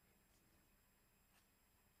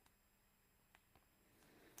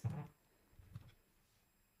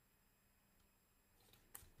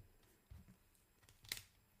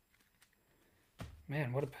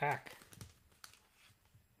 Man, what a pack.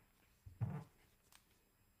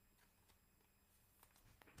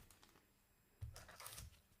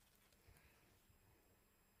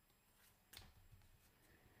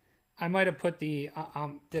 I might have put the,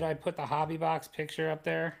 did I put the hobby box picture up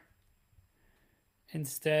there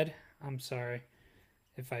instead? I'm sorry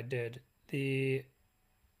if I did. I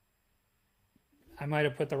might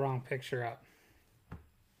have put the wrong picture up.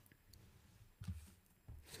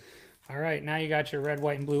 All right, now you got your red,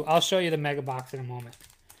 white, and blue. I'll show you the mega box in a moment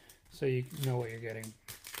so you know what you're getting.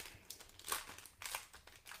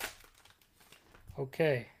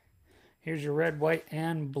 Okay, here's your red, white,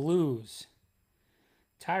 and blues.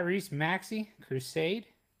 Tyrese Maxey, Crusade,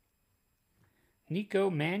 Nico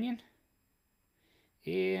Mannion,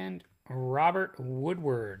 and Robert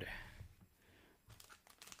Woodward.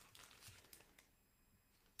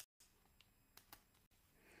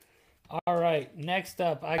 All right, next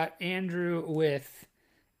up, I got Andrew with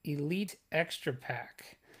Elite Extra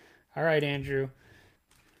Pack. All right, Andrew.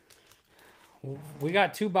 We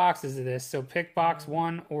got 2 boxes of this, so pick box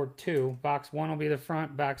 1 or 2. Box 1 will be the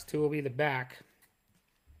front, box 2 will be the back.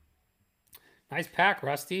 Nice pack,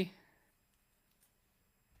 Rusty.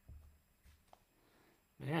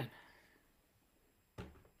 Man.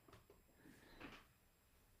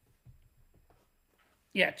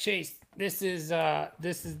 Yeah, Chase, this is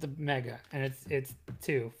the mega, and it's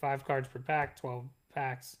 2, 5 cards per pack, 12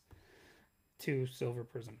 packs, 2 silver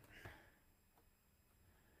prism.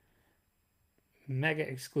 Mega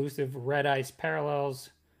exclusive red ice parallels,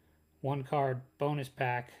 1 card bonus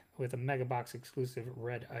pack with a mega box exclusive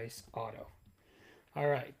red ice auto. All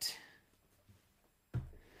right.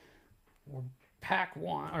 We're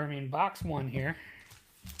box 1 here.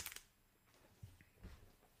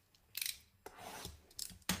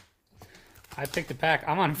 I picked a pack.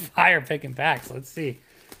 I'm on fire picking packs. Let's see.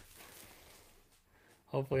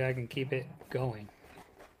 Hopefully I can keep it going.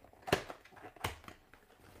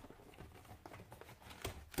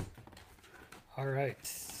 All right.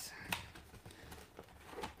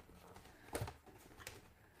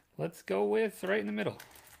 Let's go with right in the middle.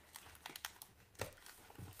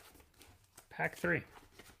 Pack 3.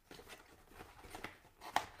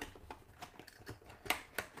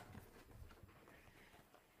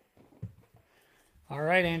 All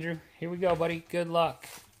right, Andrew. Here we go, buddy. Good luck.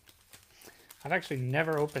 I've actually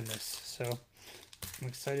never opened this, so I'm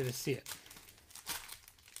excited to see it.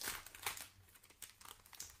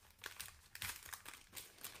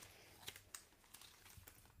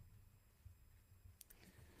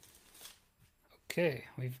 Okay,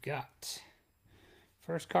 we've got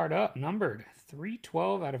first card up, numbered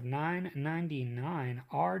 312 out of 999,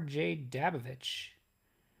 R.J. Dabovich.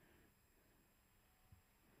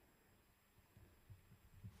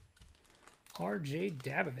 R.J.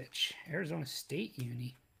 Dabovich, Arizona State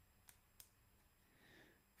Uni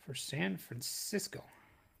for San Francisco.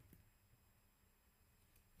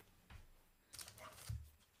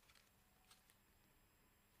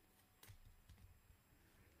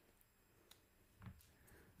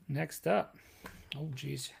 Next up, oh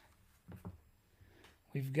geez,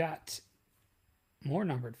 we've got more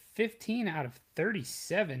numbered 15 out of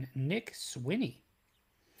 37, Nick Swinney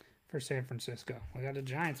for San Francisco. We got a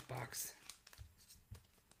Giants box.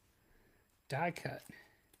 Die cut.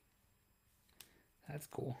 That's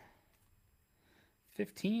cool.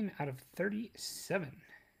 15 out of 37.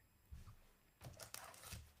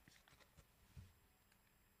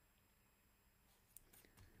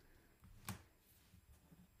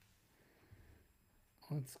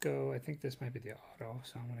 Let's go. I think this might be the auto,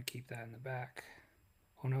 so I'm going to keep that in the back.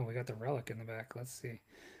 Oh no, we got the relic in the back. Let's see.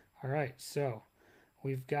 All right, so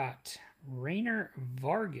we've got Rainer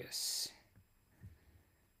Vargas.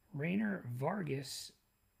 Rainer Vargas,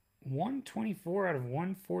 124 out of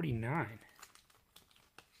 149.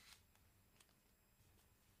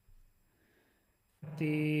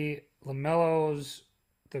 The LaMelos,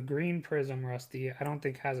 the green prism, Rusty, I don't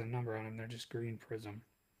think has a number on them. They're just green prism.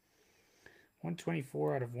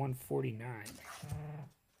 124 out of 149.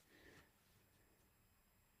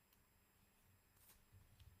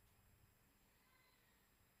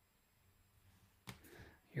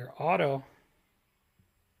 Your auto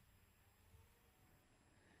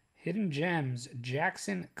Hidden Gems,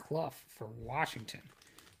 Jackson Clough for Washington.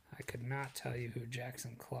 I could not tell you who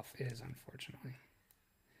Jackson Clough is, unfortunately.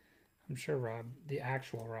 I'm sure Rob, the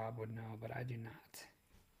actual Rob, would know, but I do not.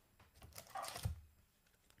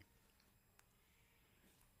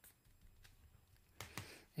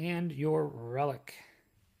 And your relic,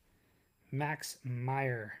 Max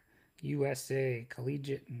Meyer, USA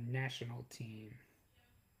Collegiate National Team.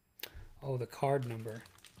 Oh, the card number.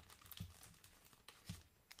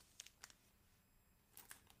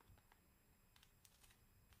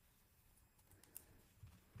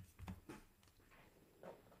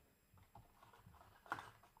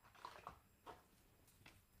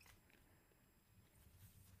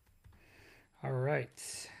 All right.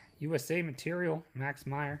 USA Material, Max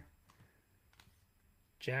Meyer.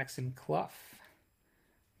 Jackson Clough.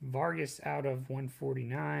 Vargas out of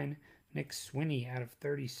 149. Nick Swinney out of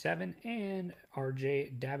 37. And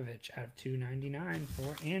RJ Dabovich out of 299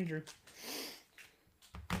 for Andrew.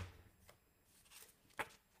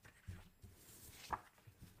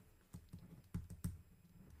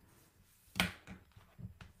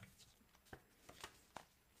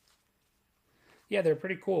 Yeah, they're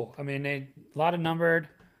pretty cool. I mean, a lot of numbered.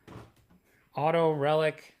 Auto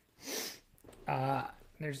relic.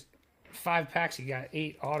 There's 5 packs. You got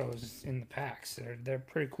 8 autos in the packs. They're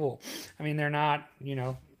pretty cool. I mean, they're not, you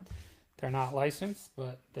know, they're not licensed,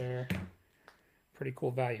 but they're pretty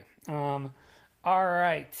cool value. All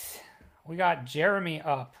right, we got Jeremy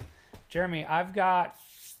up. Jeremy, I've got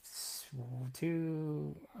 1,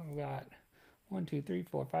 2, 3,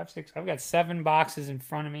 4, 5, 6. I've got 7 boxes in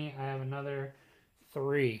front of me. I have another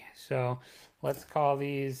 3. So let's call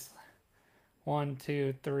these 1,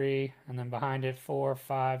 2, 3, and then behind it 4,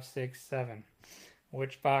 5, 6, 7.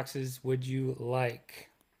 Which boxes would you like?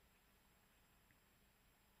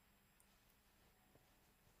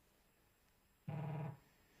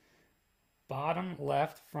 Bottom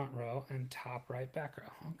left front row and top right back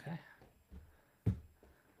row. Okay.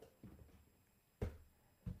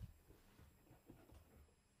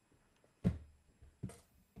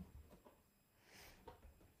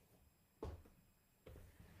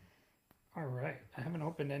 All right. I haven't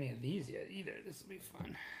opened any of these yet either. This will be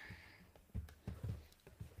fun.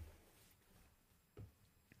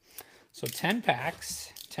 So 10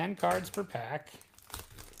 packs, 10 cards per pack,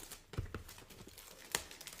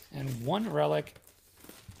 and 1 relic,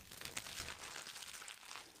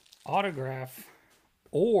 autograph,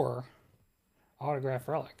 or autograph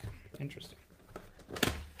relic. Interesting.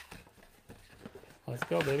 Let's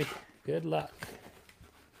go, baby. Good luck.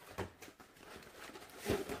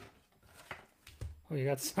 Oh, you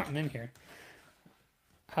got something in here.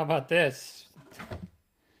 How about this?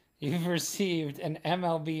 You've received an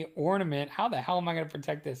MLB ornament. How the hell am I going to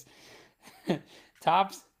protect this?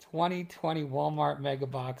 Topps 2020 Walmart Mega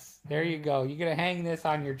Box. There you go. You're going to hang this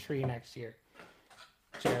on your tree next year,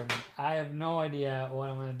 Jeremy. I have no idea what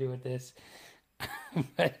I'm going to do with this.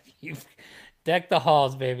 But you've decked the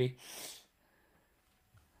halls, baby.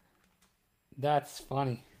 That's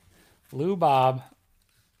funny. Lou Bob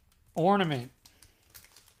ornament.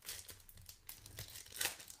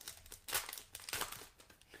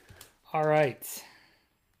 All right.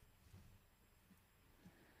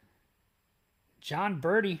 John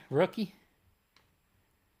Birdie, rookie.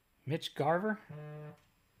 Mitch Garver.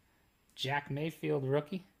 Jack Mayfield,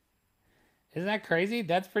 rookie. Isn't that crazy?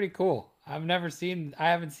 That's pretty cool. I haven't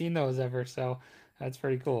seen those ever, so that's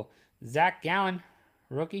pretty cool. Zach Gallen,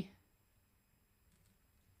 rookie.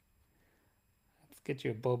 Let's get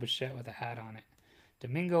you a Bo Bichette with a hat on it.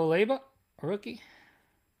 Domingo Leyba, rookie.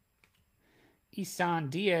 Isan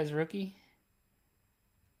Diaz, rookie.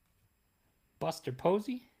 Buster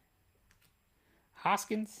Posey.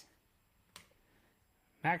 Hoskins.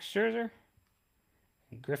 Max Scherzer.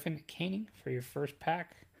 And Griffin Canning for your first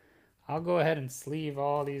pack. I'll go ahead and sleeve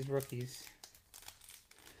all these rookies.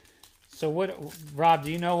 So what, Rob,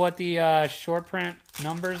 do you know what the short print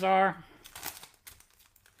numbers are?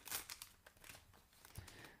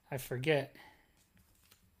 I forget.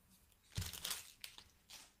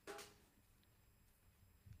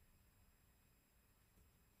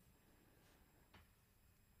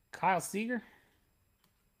 Kyle Seager.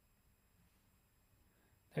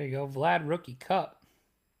 There you go. Vlad Rookie Cup.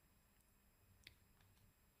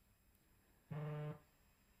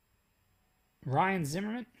 Ryan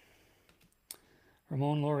Zimmerman.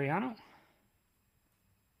 Ramon Laureano.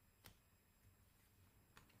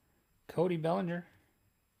 Cody Bellinger.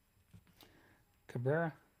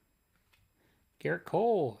 Cabrera. Garrett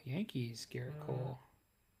Cole. Yankees. Garrett Cole.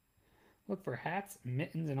 Look for hats,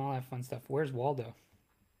 mittens, and all that fun stuff. Where's Waldo?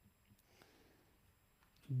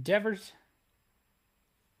 Devers.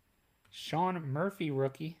 Sean Murphy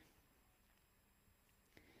rookie.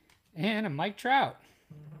 And a Mike Trout.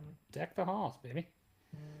 Deck the halls, baby.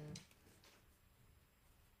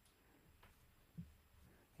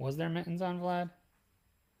 Was there mittens on Vlad?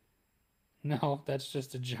 No, that's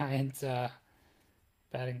just a giant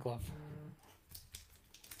batting glove.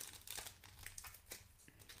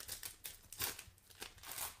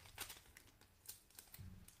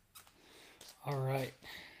 All right.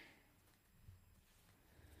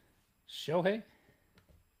 Shohei.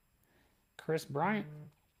 Chris Bryant.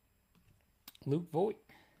 Luke Voigt.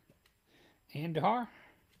 Andahar.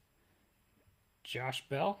 Josh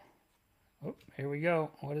Bell. Oh, here we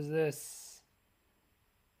go. What is this?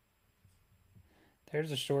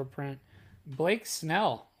 There's a short print. Blake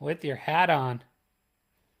Snell with your hat on.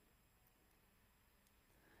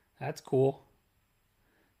 That's cool.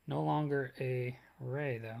 No longer a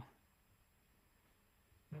Ray, though.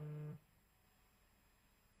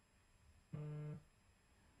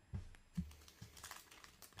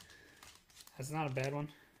 That's not a bad one.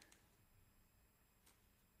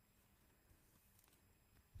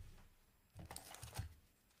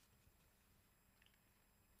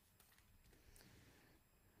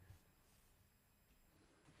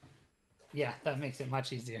 Yeah, that makes it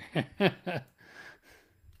much easier.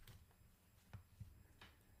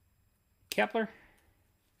 Kepler.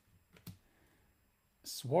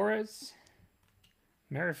 Suarez.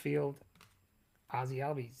 Merrifield. Ozzy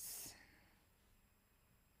Albies.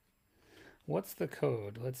 What's the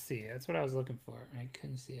code? Let's see. That's what I was looking for. I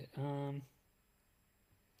couldn't see it. I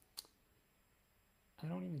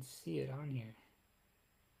don't even see it on here.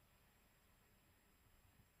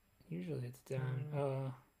 Usually it's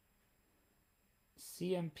down.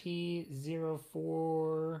 CMP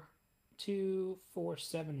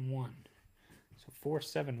 042471. So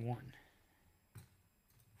 471.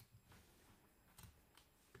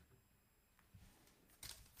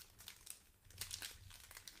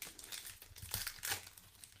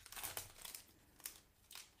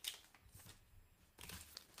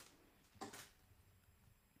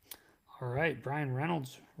 All right, Brian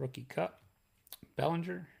Reynolds, rookie cup.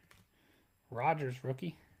 Bellinger. Rogers,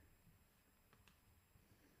 rookie.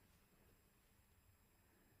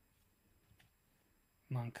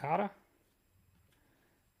 Moncada.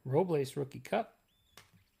 Robles, rookie cup.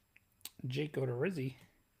 Jake Odorizzi.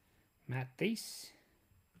 Matt Thies.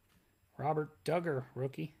 Robert Duggar,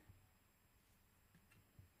 rookie.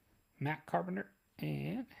 Matt Carpenter.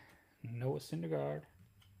 And Noah Syndergaard.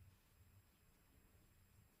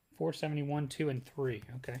 471, 2, and 3.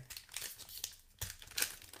 Okay.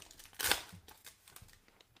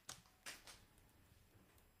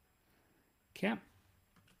 Kemp.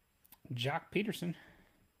 Jock Peterson.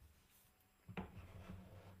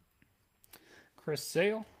 Chris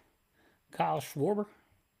Sale. Kyle Schwarber.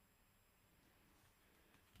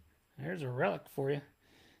 There's a relic for you.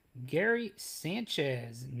 Gary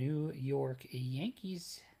Sanchez, New York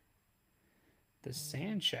Yankees. The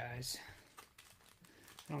Sanchez.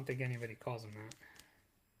 I don't think anybody calls him that.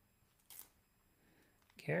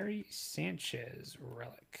 Gary Sanchez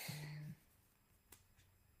relic.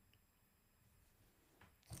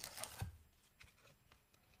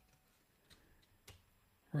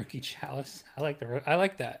 Rookie Chalice. I like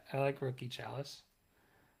that. I like Rookie Chalice.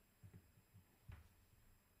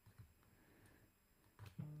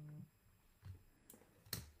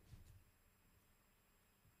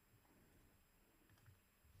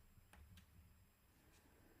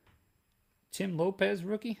 Tim Lopez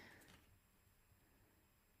rookie.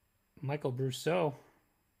 Michael Brousseau.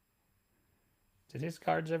 Did his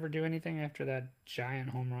cards ever do anything after that giant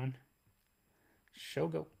home run?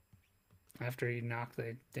 Shogo. After he knocked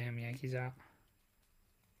the damn Yankees out.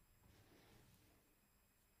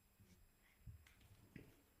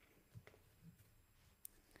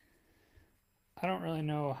 I don't really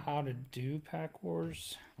know how to do Pack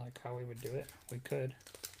Wars, like how we would do it. We could.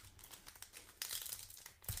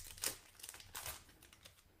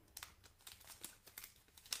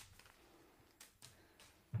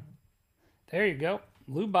 There you go.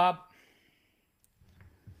 Lou Bob.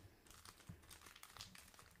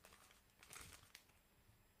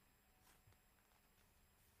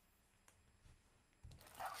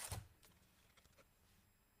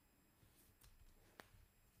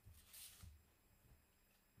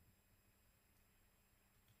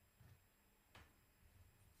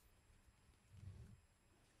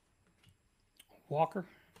 Walker.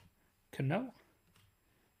 Cano.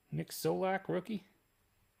 Nick Solak, rookie.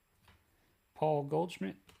 Paul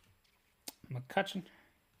Goldschmidt. McCutcheon.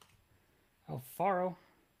 Alfaro.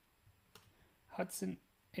 Hudson.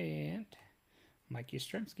 And Mike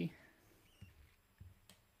Yastrzemski.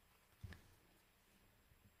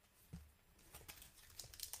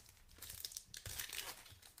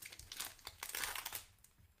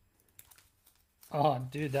 Oh,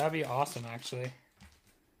 dude, that'd be awesome, actually.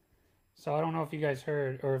 So I don't know if you guys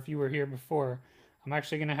heard or if you were here before. I'm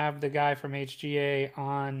actually gonna have the guy from HGA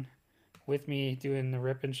on with me doing the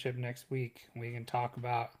rip and ship next week. We can talk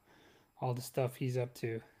about all the stuff he's up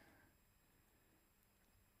to.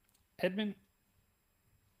 Edmund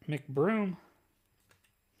McBroom,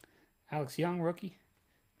 Alex Young, rookie.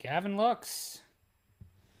 Gavin Lux.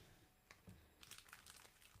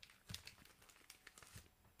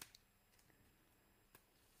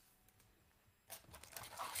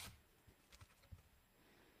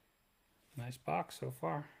 Nice box so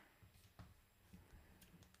far.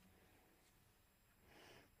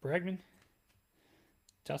 Bregman.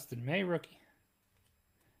 Dustin May, rookie.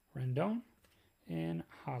 Rendon. And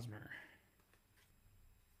Hosmer.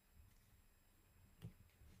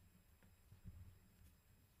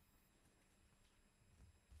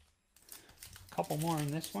 Couple more in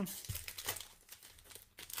this one.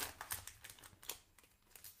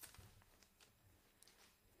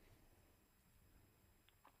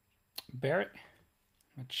 Barrett,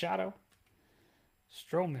 Machado,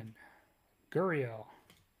 Stroman, Gurriel,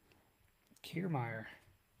 Kiermaier,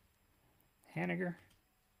 Haniger,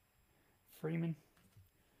 Freeman,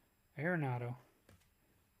 Arenado,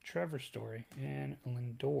 Trevor Story, and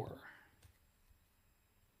Lindor.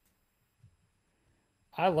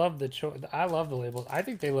 I love the labels. I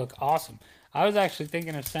think they look awesome. I was actually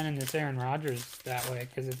thinking of sending this Aaron Rodgers that way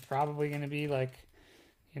because it's probably going to be like,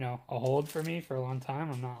 you know, a hold for me for a long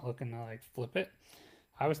time. I'm not looking to like flip it.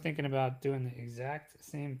 I was thinking about doing the exact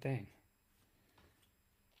same thing.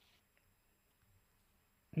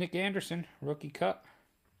 Nick Anderson, rookie cup.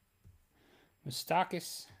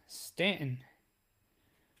 Moustakas, Stanton,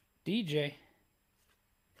 DJ,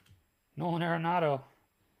 Nolan Arenado,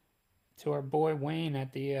 to our boy Wayne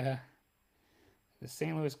at the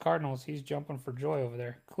St. Louis Cardinals. He's jumping for joy over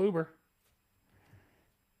there. Kluber,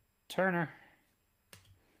 Turner,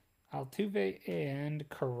 Altuve, and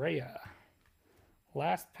Correa.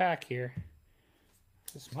 Last pack here.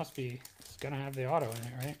 This must be, it's going to have the auto in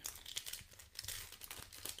it, right?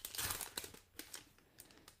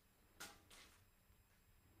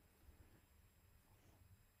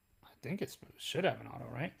 I think it should have an auto,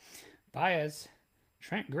 right? Baez,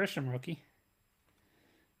 Trent Grisham, rookie.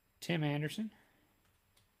 Tim Anderson.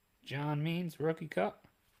 John Means, rookie cup.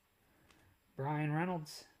 Brian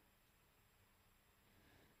Reynolds.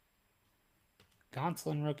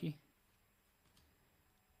 Gonsolin, rookie.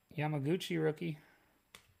 Yamaguchi, rookie.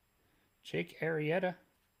 Jake Arrieta.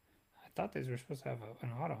 I thought these were supposed to have an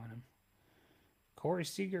auto on him. Corey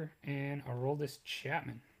Seager and Aroldis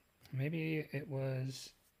Chapman. Maybe it was...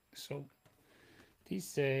 So these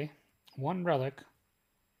say one relic,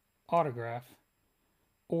 autograph,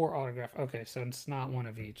 or autograph. Okay, so it's not one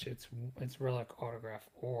of each. It's relic, autograph,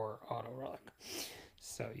 or auto relic.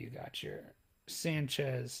 So you got your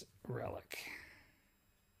Sanchez relic.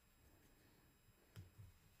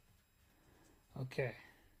 Okay.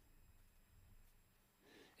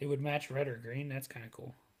 It would match red or green. That's kind of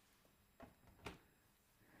cool.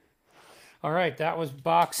 All right, that was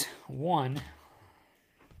box 1.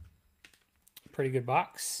 Pretty good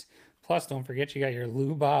box. Plus, don't forget you got your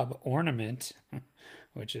Lou Bob ornament,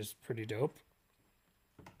 which is pretty dope.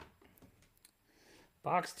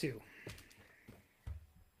 Box 2.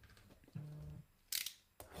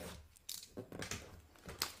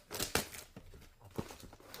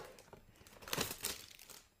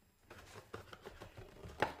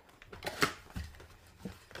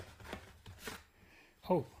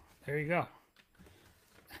 Oh, there you go.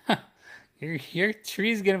 Your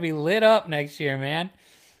tree's going to be lit up next year, man.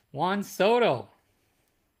 Juan Soto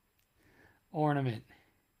ornament.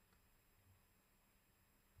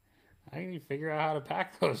 I need to figure out how to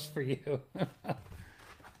pack those for you.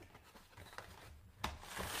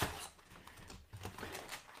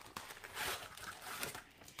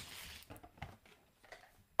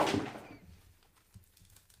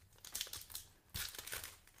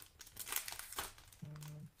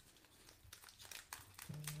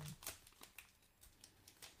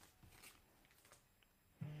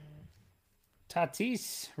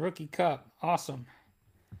 Tatis, rookie cup. Awesome.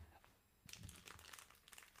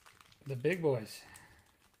 The big boys.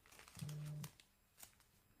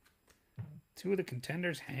 2 of the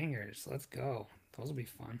contenders hangers. Let's go. Those will be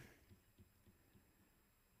fun.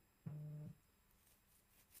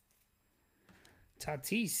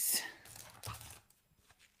 Tatis.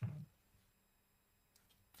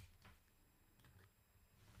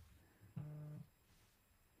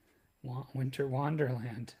 Winter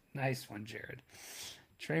Wonderland. Nice one, Jared.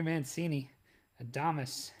 Trey Mancini.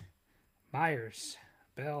 Adames. Myers.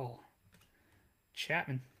 Bell.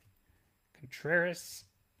 Chapman. Contreras,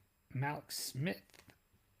 Malik Smith,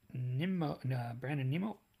 Brandon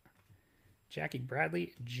Nimmo, Jackie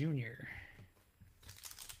Bradley Jr.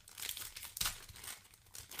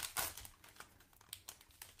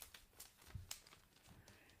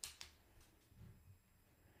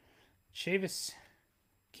 Chavis,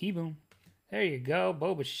 Keyboom. There you go,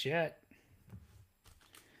 Bo Bichette.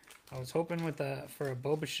 I was hoping for a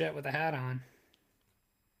Bo Bichette with a hat on.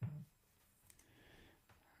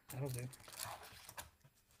 That'll do.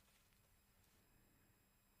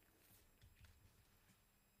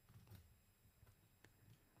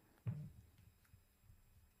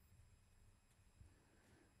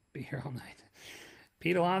 Be here all night.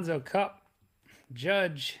 Pete Alonso, Cup,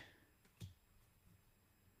 Judge.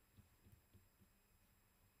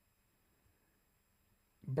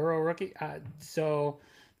 Burrow rookie. So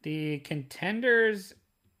the Contenders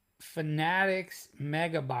Fanatics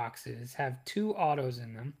Mega Boxes have 2 autos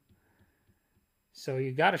in them. So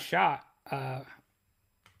you got a shot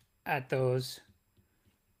at those.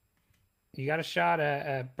 You got a shot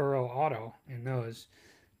at Burrow auto in those.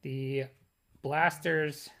 The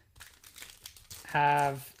Blasters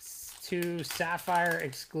have 2 Sapphire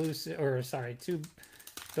exclusive, or sorry, 2.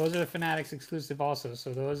 Those are the Fanatics exclusive also.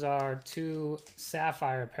 So those are 2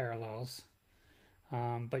 Sapphire parallels.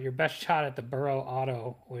 But your best shot at the Burrow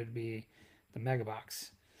auto would be the Mega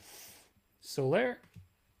Box. Soler,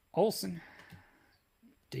 Olsen,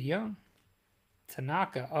 DeYoung,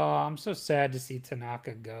 Tanaka. Oh, I'm so sad to see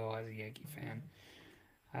Tanaka go as a Yankee fan.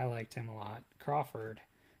 I liked him a lot. Crawford,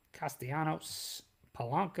 Castellanos,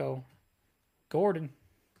 Polanco, Gordon,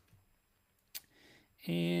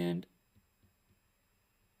 and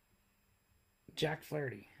Jack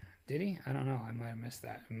Flaherty. Did he? I don't know. I might have missed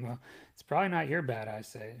that. It's probably not your bad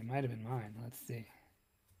eyesight. It might have been mine. Let's see.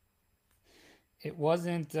 It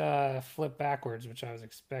wasn't flipped backwards, which I was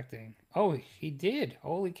expecting. Oh, he did.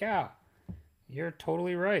 Holy cow. You're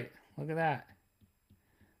totally right. Look at that.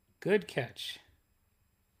 Good catch.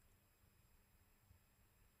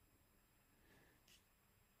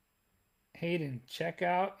 Hayden, check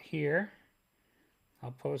out here.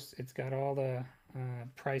 I'll post. It's got all the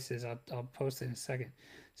prices. I'll post it in a second.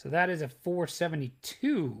 So that is a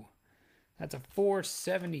 472. That's a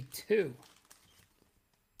 472.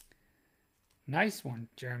 Nice one,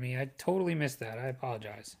 Jeremy. I totally missed that. I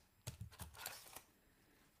apologize.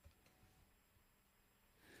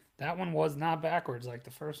 That one was not backwards like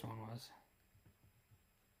the first one was.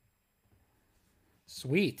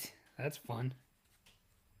 Sweet. That's fun.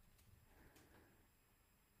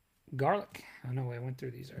 Garlic. Oh, no, I went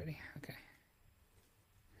through these already. Okay.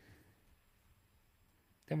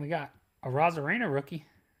 Then we got a Rosarena rookie.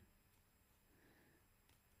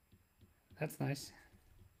 That's nice.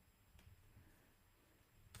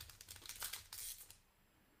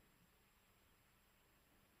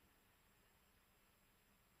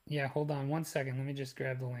 Yeah, hold on one second. Let me just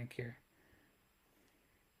grab the link here.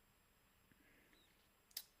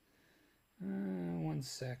 One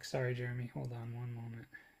sec. Sorry, Jeremy. Hold on one moment.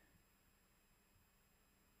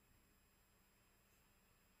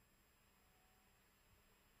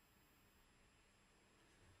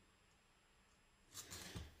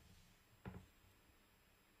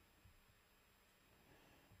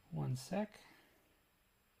 One sec.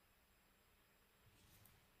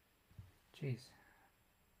 Jeez.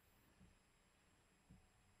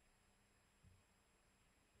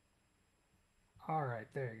 All right,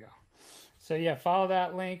 there you go. So yeah, follow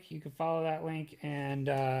that link. You can follow that link and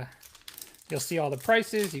you'll see all the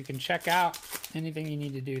prices. You can check out anything you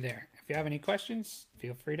need to do there. If you have any questions,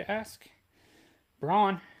 feel free to ask.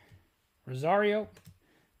 Braun, Rosario,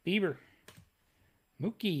 Bieber,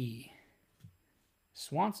 Mookie,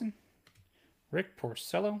 Swanson, Rick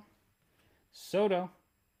Porcello, Soto.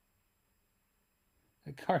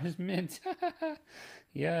 The card is mint.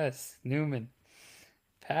 Yes, Newman,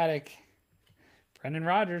 Paddock, Brendan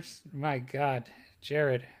Rodgers. My God,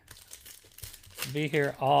 Jared. Be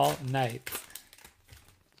here all night.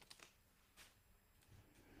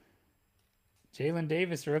 Jalen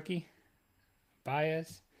Davis, rookie.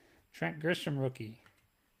 Baez. Trent Grisham, rookie.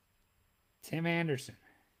 Tim Anderson.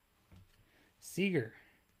 Seager.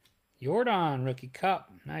 Jordan, rookie.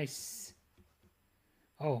 Cup. Nice.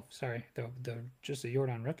 Oh, sorry. Just a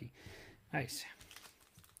Jordan rookie. Nice.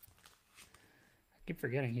 I keep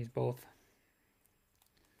forgetting he's both.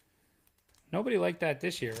 Nobody liked that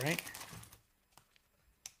this year, right?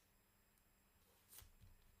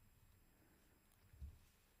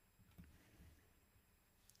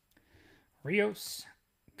 Rios,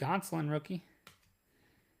 Gonsolin rookie,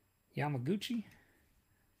 Yamaguchi,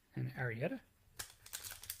 and Arrieta.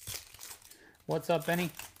 What's up, Benny?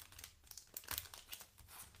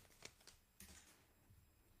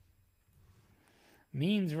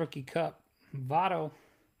 Means rookie cup. Votto.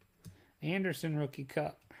 Anderson rookie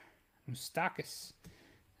cup. Moustakis.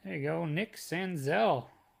 There you go. Nick Senzel.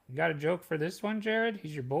 You got a joke for this one, Jared?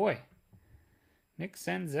 He's your boy. Nick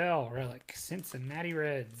Senzel relic. Cincinnati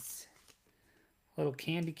Reds. Little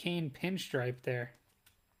candy cane pinstripe there.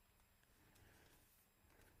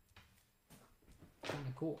 Kind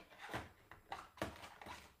of cool.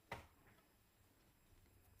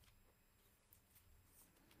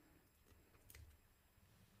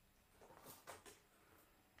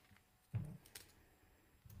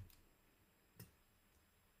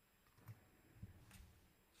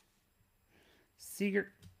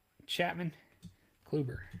 Seager, Chapman,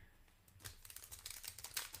 Kluber.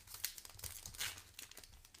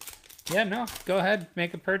 Yeah, no, go ahead,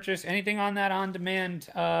 make a purchase. Anything on that on-demand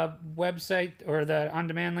website or the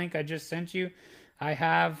on-demand link I just sent you, I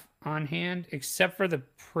have on hand, except for the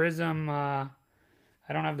Prism. I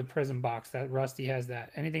don't have the Prism box. That Rusty has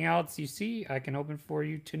that. Anything else you see, I can open for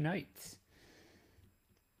you tonight.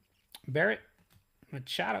 Barrett,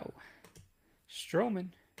 Machado, Stroman,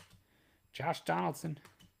 Josh Donaldson,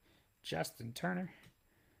 Justin Turner,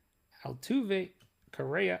 Altuve,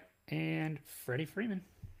 Correa, and Freddie Freeman.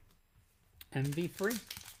 MV3.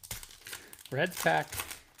 Reds pack.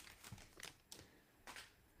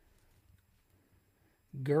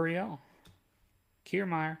 Gurriel,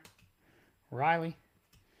 Kiermaier, Riley,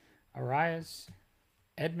 Arias,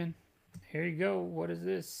 Edmund. Here you go. What is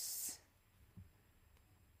this?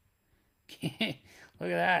 Look at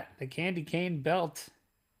that. The candy cane belt.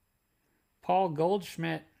 Paul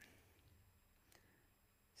Goldschmidt.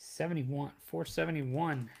 71.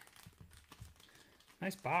 471.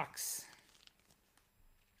 Nice box.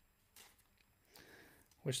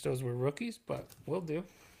 Wish those were rookies, but will do.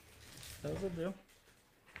 Those will do.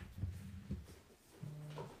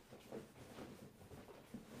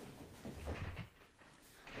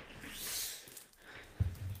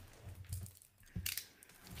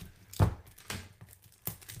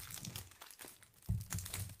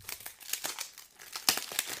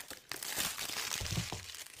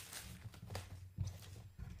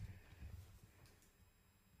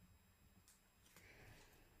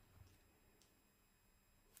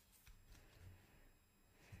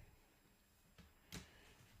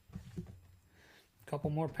 Couple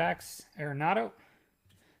more packs. Arenado,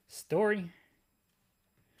 Story,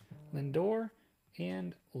 Lindor,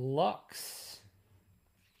 and Lux.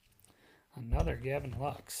 Another Gavin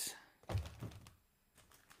Lux. You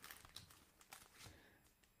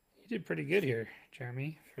did pretty good here,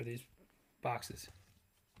 Jeremy, for these boxes.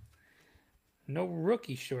 No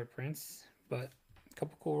rookie short prints, but a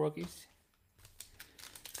couple cool rookies.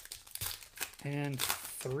 And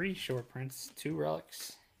 3 short prints, 2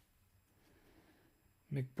 relics.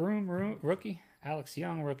 McBroom rookie, Alex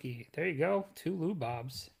Young rookie. There you go, 2 Lou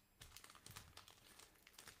Bobs.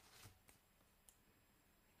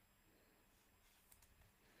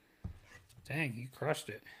 Dang, you crushed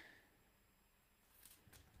it.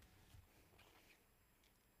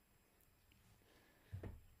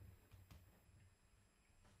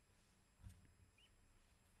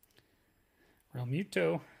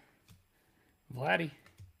 Realmuto, Vladdy,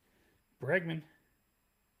 Bregman.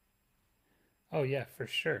 Oh, yeah, for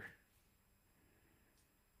sure.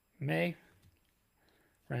 May,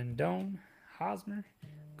 Rendon, Hosmer,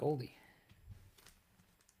 Goldie.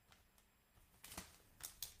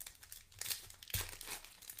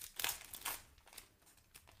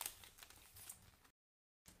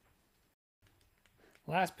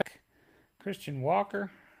 Last pack, Christian Walker,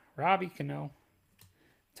 Robbie Cano,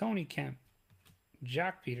 Tony Kemp,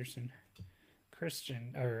 Jock Peterson, Chris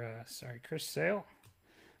Sale,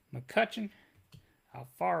 McCutchen,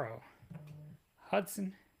 Alfaro,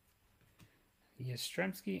 Hudson,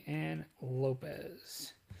 Yastrzemski, and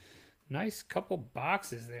Lopez. Nice couple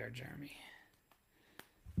boxes there, Jeremy.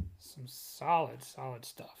 Some solid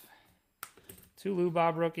stuff. 2 Lou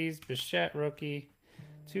Bob rookies, Bichette rookie,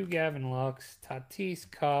 2 Gavin Lux, Tatis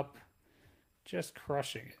Cup, just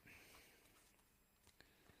crushing it.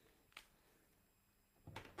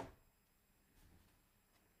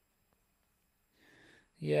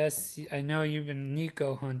 Yes, I know you've been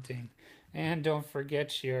Nico hunting. And don't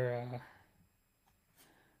forget your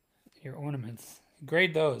ornaments.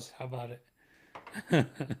 Grade those. How about it?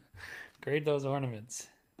 Grade those ornaments.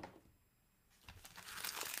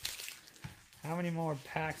 How many more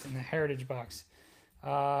packs in the Heritage box?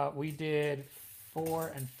 We did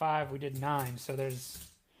 4 and 5. We did 9. So there's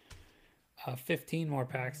 15 more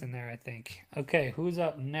packs in there, I think. Okay, who's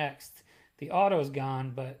up next? The auto's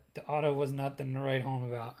gone, but the auto was nothing to write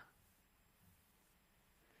home about.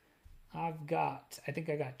 I think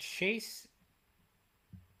I got Chase,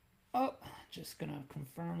 Oh, just gonna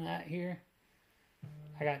confirm that here.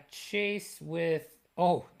 I got Chase with,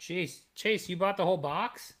 oh, Chase, you bought the whole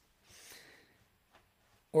box?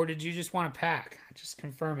 Or did you just want a pack? Just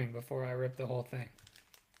confirming before I rip the whole thing.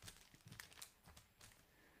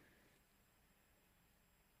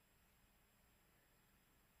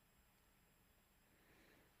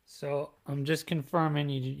 So I'm just confirming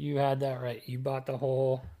you had that right. You bought the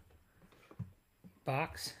whole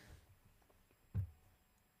box?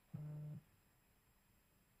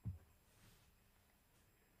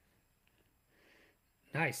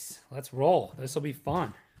 Nice. Let's roll. This will be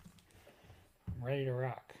fun. I'm ready to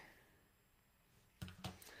rock.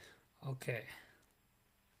 Okay.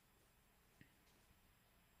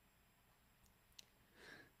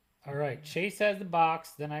 All right. Chase has the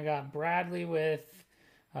box. Then I got Bradley with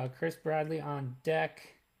Chris Bradley on deck.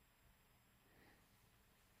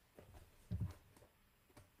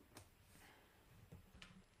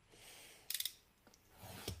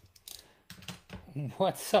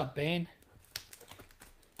 What's up, Bane?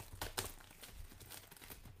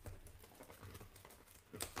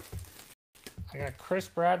 I got Chris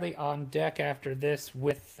Bradley on deck after this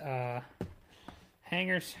with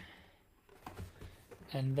hangers.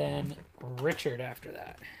 And then Richard after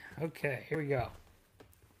that. Okay, here we go.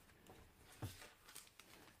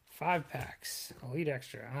 5 packs. Elite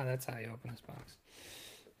Extra. Ah, that's how you open this box.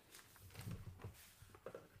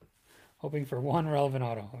 Hoping for one relevant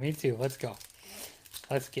auto. Me too. Let's go.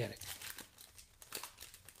 Let's get it.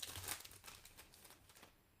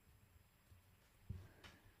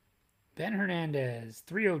 Ben Hernandez,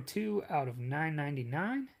 302 out of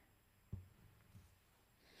 999.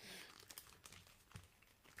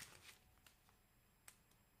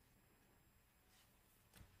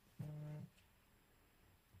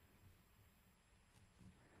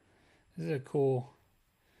 This is a cool.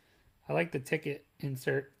 I like the ticket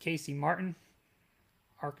insert. Casey Martin,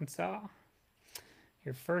 Arkansas.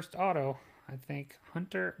 Your first auto, I think,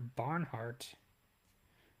 Hunter Barnhart.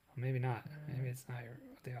 Or maybe not. Maybe it's not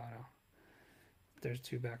the auto. There's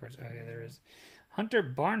 2 backwards. Oh, yeah, there is. Hunter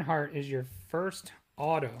Barnhart is your first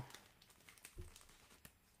auto.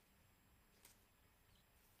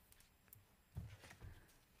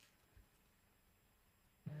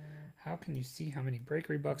 How can you see how many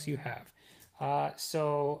Breakery bucks you have?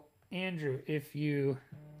 So Andrew, if you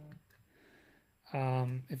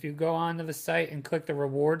go onto the site and click the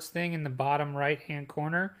rewards thing in the bottom right hand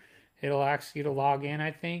corner, it'll ask you to log in,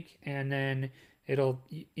 I think, and then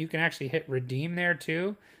you can actually hit redeem there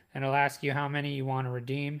too, and it'll ask you how many you want to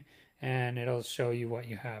redeem, and it'll show you what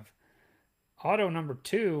you have. Auto number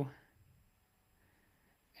 2,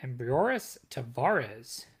 Ambroris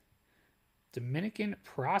Tavares, Dominican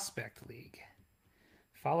Prospect League,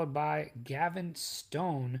 followed by Gavin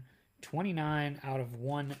Stone, 29 out of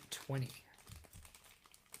 120.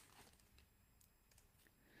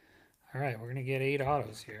 All right, we're going to get 8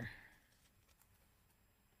 autos here.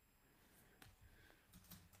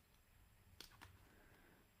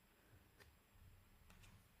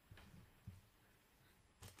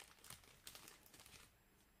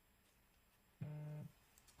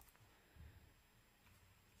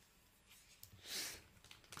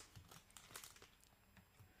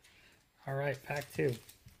 All right, pack 2.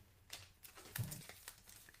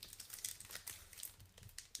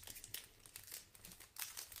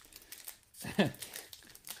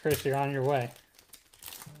 Chris, you're on your way.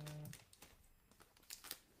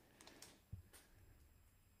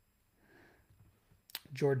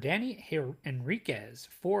 Jordani Enriquez,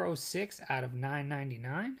 406 out of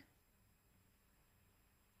 999.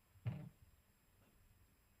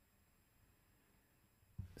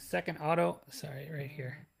 Second auto, sorry, right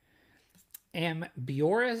here.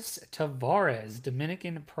 Ambroris Tavares,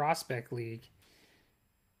 Dominican Prospect League.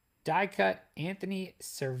 Die cut Anthony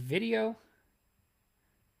Servideo,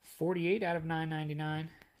 48 out of 999.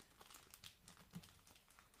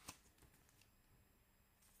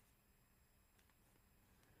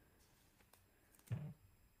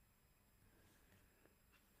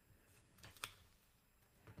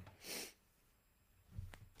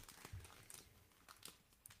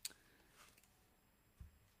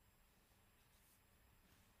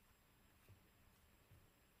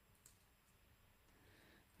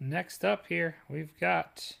 Next up here, we've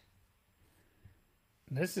got,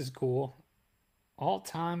 this is cool,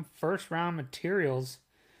 all-time first-round materials,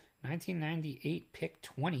 1998 pick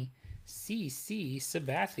 20, CC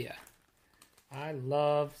Sabathia. I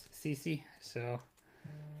love CC, so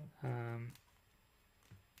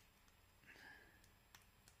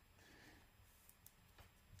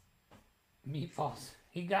meatballs.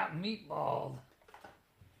 He got meatballed.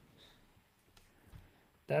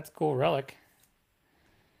 That's cool relic.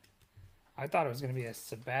 I thought it was going to be a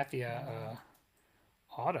Sabathia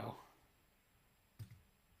auto.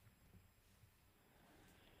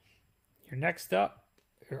 Your next up,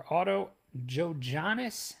 your auto,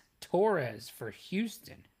 Jojanis Torres for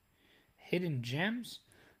Houston. Hidden Gems,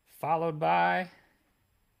 followed by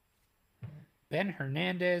Ben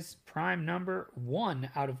Hernandez, prime number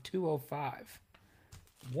 1 out of 205.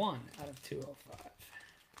 1 out of 205.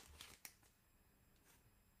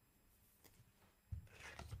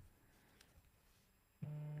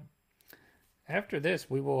 After this,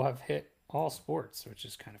 we will have hit all sports, which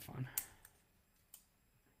is kind of fun.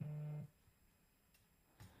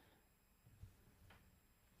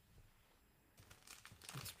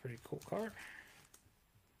 That's a pretty cool card.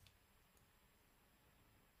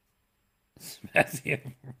 Spazio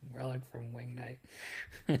relic from Wing Knight.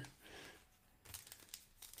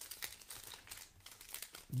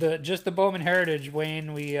 Just the Bowman Heritage,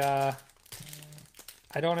 Wayne.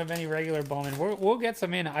 I don't have any regular Bowman. We'll get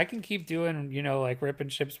some in. I can keep doing, like ripping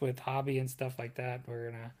chips with Hobby and stuff like that.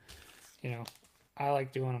 We're gonna, I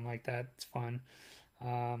like doing them like that. It's fun.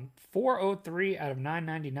 403 out of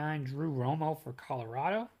 999. Drew Romo for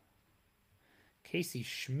Colorado. Casey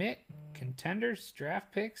Schmidt, Contenders,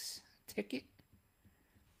 draft picks, ticket.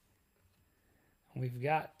 We've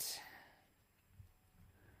got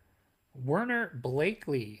Werner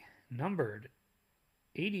Blakely, numbered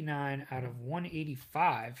 89 out of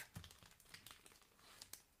 185.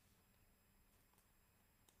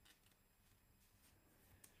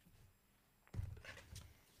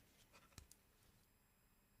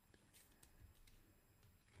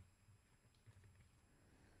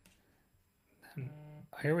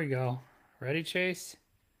 Here we go. Ready, Chase?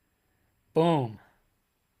 Boom.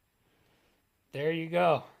 There you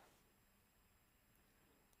go.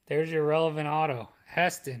 There's your relevant auto.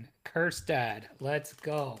 Heston, Kerstad. Let's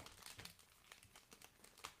go.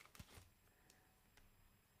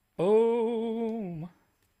 Boom.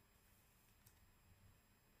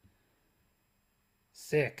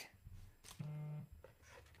 Sick.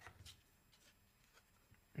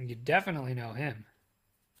 You definitely know him.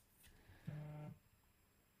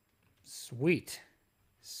 Sweet.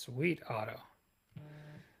 Sweet auto.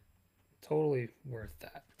 Totally worth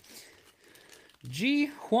that. G.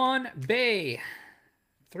 Juan Bay.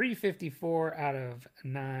 354 out of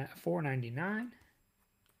 499.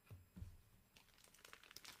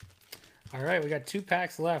 All right, we got 2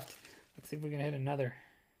 packs left. Let's see if we can hit another.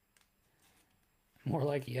 More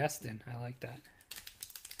like Yeston. I like that.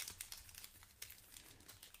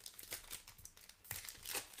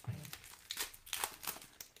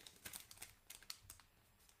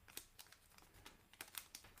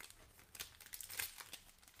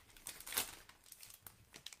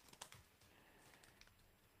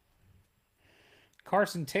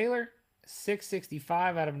 Carson Taylor,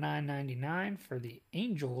 665 out of 999 for the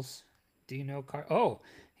Angels. Do you know Oh,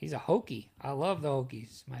 he's a Hokie. I love the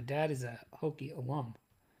Hokies. My dad is a Hokie alum.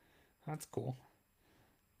 That's cool.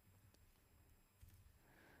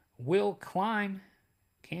 Will Klein,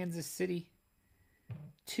 Kansas City.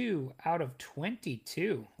 2 out of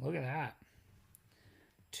 22. Look at that.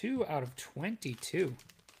 2 out of 22.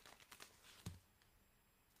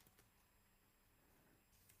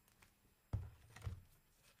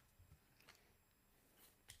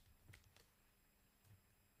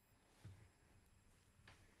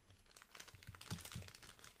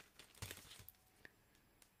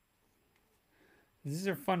 These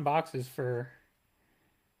are fun boxes for,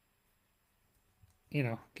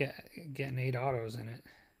 getting 8 autos in it.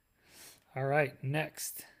 All right,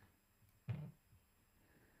 next.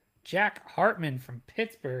 Jack Hartman from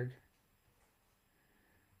Pittsburgh.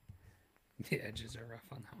 The edges are rough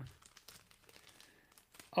on that one.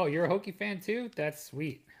 Oh, you're a Hokie fan too? That's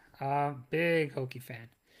sweet. Big Hokie fan.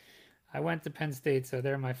 I went to Penn State, so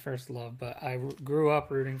they're my first love, but I grew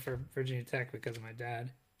up rooting for Virginia Tech because of my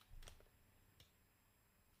dad.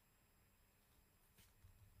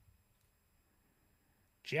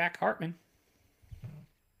 Jack Hartman.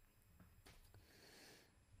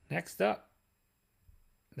 Next up.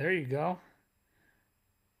 There you go.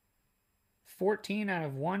 14 out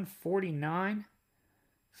of 149.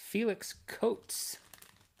 Felix Coates.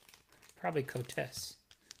 Probably Cotes.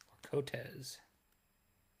 Or Cotes.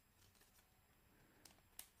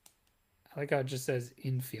 I like how it just says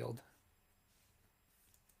infield.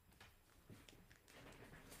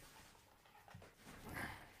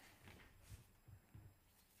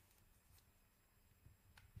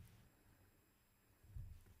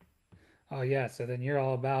 Oh, yeah, so then you're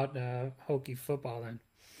all about Hokie football then.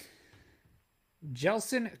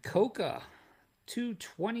 Jelson Coca,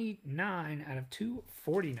 229 out of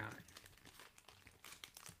 249.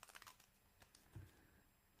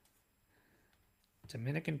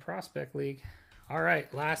 Dominican Prospect League. All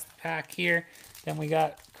right, last pack here. Then we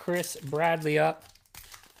got Chris Bradley up.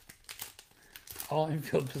 All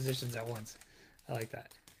infield positions at once. I like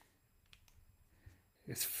that.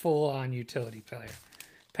 It's full-on utility player.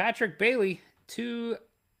 Patrick Bailey,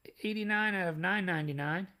 289 out of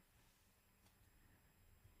 999.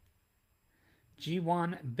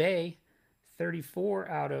 G1 Bay, 34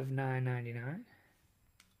 out of 999.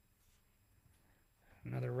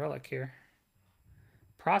 Another relic here.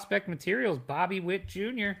 Prospect Materials, Bobby Witt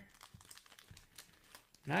Jr.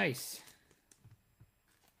 Nice.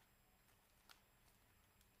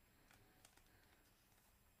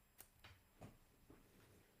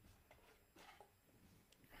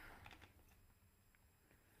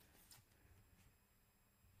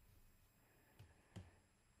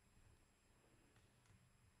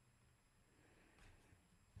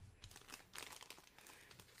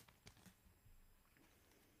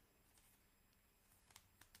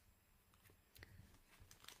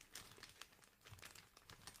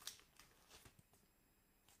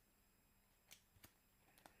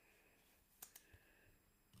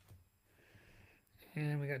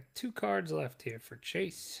 And we got 2 cards left here for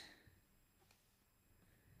Chase.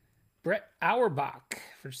 Brett Auerbach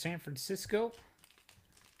for San Francisco.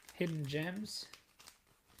 Hidden Gems.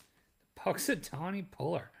 Puxatawny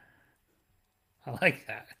Puller. I like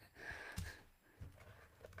that.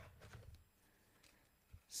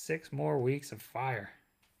 6 more weeks of fire.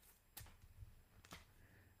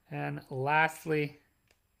 And lastly,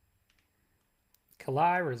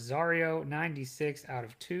 Kalai Rosario, 96 out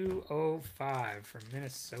of 205 from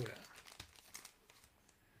Minnesota.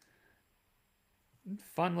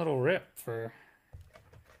 Fun little rip for,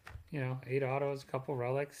 8 autos, a couple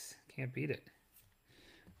relics. Can't beat it.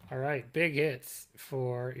 All right, big hits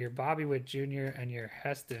for your Bobby Witt Jr. and your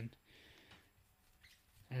Heston.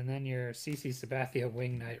 And then your CC Sabathia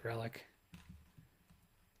Wing Knight relic.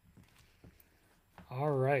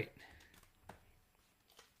 All right.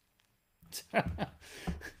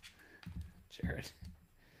 Jared.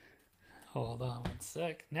 Hold on 1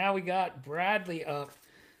 sec. Now we got Bradley up.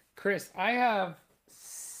 Chris, I have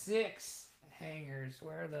 6 hangers.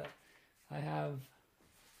 Where are the... I have...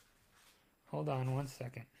 Hold on 1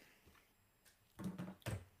 second.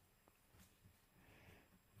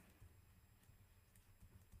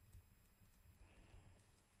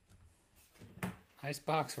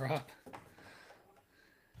 Icebox Rob.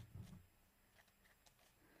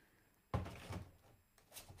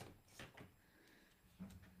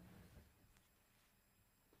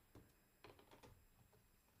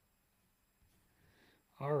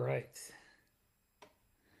 All right.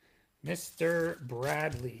 Mr.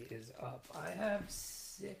 Bradley is up. I have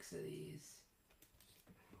 6 of these.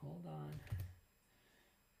 Hold on.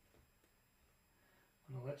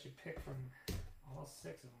 I'm going to let you pick from all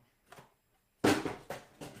 6 of them.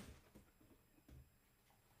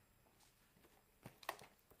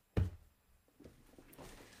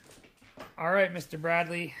 All right, Mr.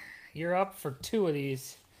 Bradley, you're up for 2 of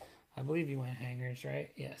these. I believe you went hangers,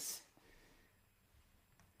 right? Yes.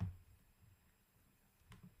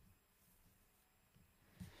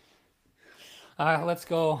 Let's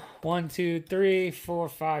go 1, 2, 3, 4,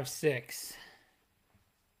 5, 6.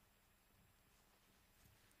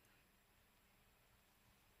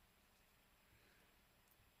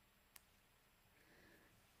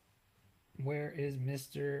 Where is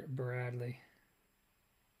Mr. Bradley?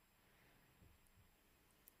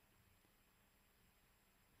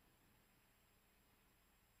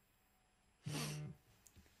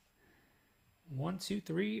 One, 2,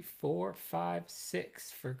 3, 4, 5,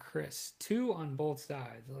 6 for Chris. 2 on both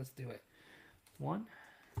sides. Let's do it. 1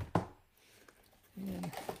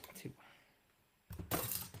 and 2.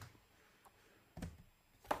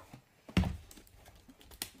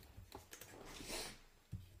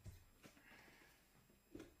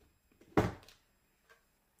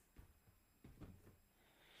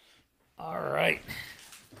 All right.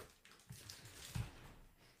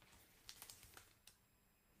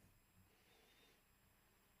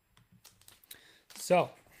 So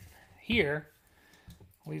here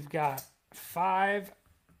we've got 5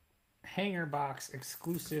 hanger box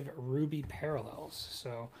exclusive Ruby parallels.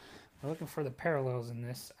 So we're looking for the parallels in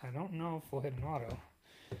this. I don't know if we'll hit an auto.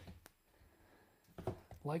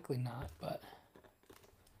 Likely not, but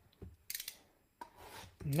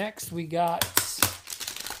next we got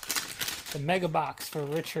the mega box for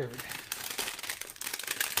Richard.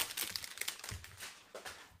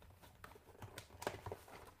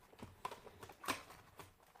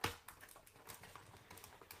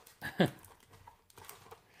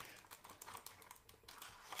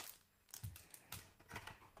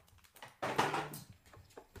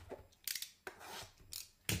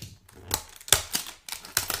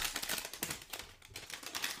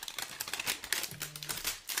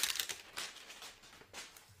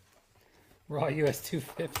 Raw US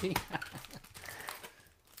 250.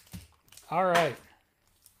 All right.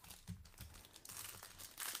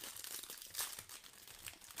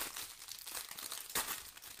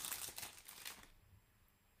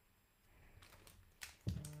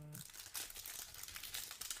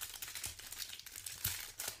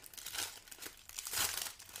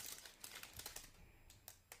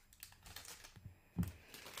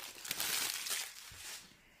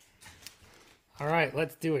 All right,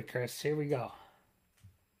 let's do it, Chris. Here we go.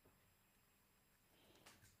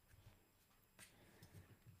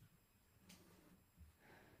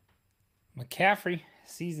 McCaffrey,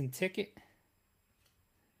 season ticket.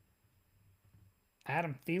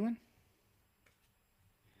 Adam Thielen.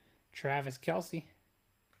 Travis Kelce.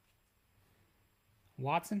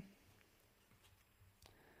 Watson.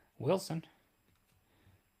 Wilson.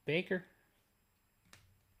 Baker.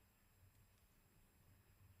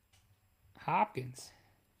 Hopkins.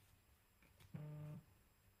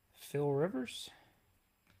 Phil Rivers.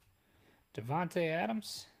 Devontae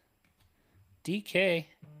Adams. DK.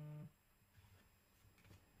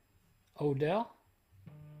 Odell.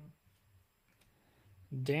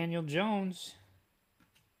 Daniel Jones.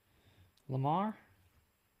 Lamar.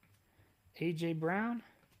 A.J. Brown.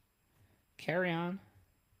 Carry on.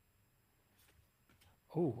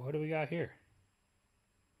 Oh, what do we got here?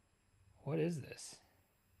 What is this?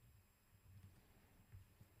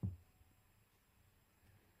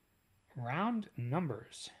 Round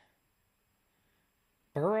numbers.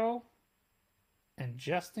 Burrow and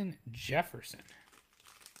Justin Jefferson.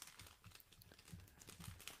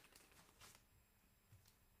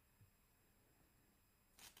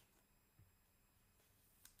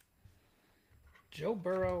 Joe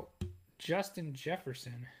Burrow, Justin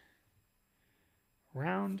Jefferson.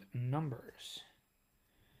 Round numbers.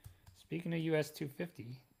 Speaking of US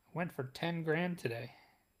 250, went for 10 grand today.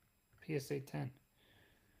 PSA 10.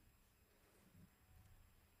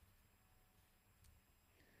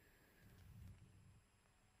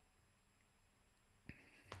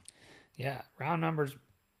 Yeah, round numbers.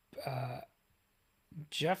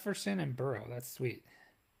 Jefferson and Burrow. That's sweet.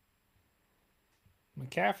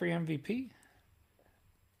 McCaffrey MVP.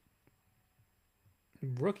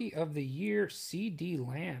 Rookie of the Year, C.D.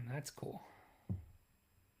 Lamb. That's cool.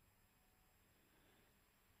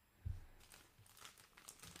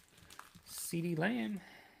 C.D. Lamb.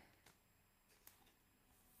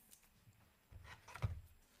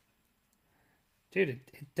 Dude,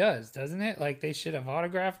 it does, doesn't it? Like, they should have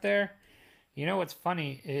autographed there. You know what's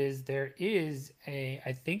funny is there is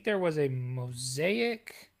I think there was a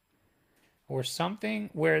mosaic or something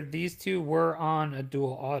where these two were on a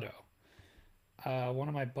dual auto. One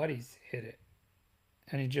of my buddies hit it.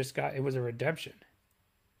 And it was a redemption.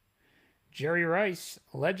 Jerry Rice,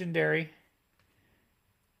 legendary.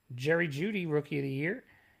 Jerry Jeudy, Rookie of the Year.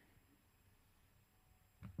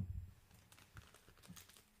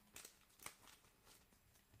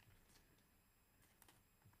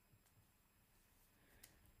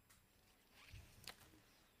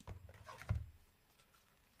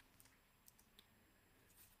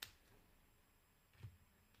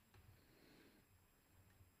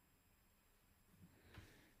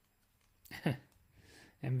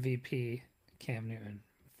 MVP, Cam Newton.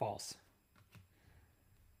 False.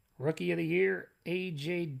 Rookie of the Year,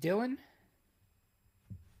 A.J. Dillon.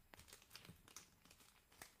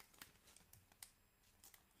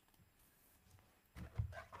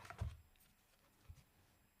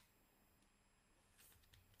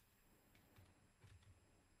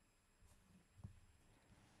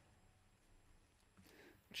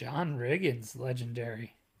 John Riggins,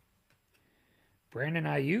 legendary. Brandon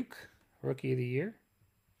Ayuk, Rookie of the Year.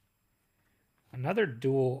 Another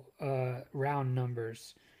dual round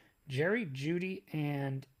numbers. Jerry Jeudy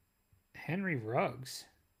and Henry Ruggs.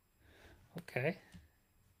 Okay.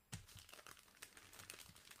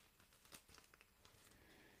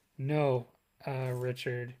 No,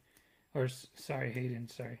 Richard. Or, sorry, Hayden,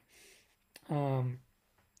 sorry.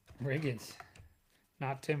 Riggins.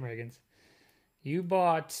 Not Tim Riggins. You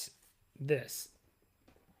bought this.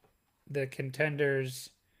 The Contenders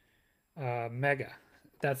Mega.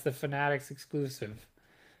 That's the Fanatics exclusive.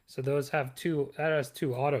 So those have that has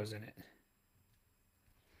two autos in it.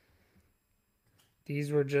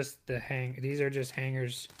 These were just these are just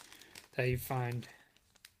hangers that you find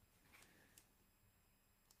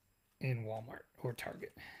in Walmart or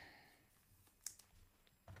Target.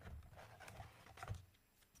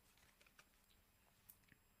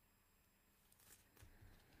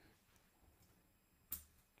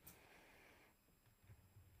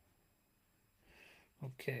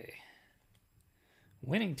 Okay.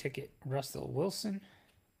 Winning ticket, Russell Wilson.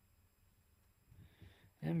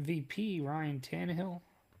 MVP, Ryan Tannehill.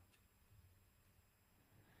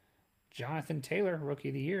 Jonathan Taylor, Rookie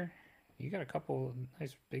of the Year. You got a couple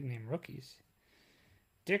nice big name rookies.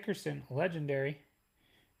 Dickerson, Legendary.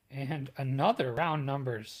 And another round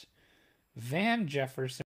numbers. Van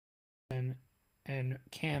Jefferson and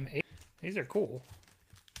Cam A. These are cool.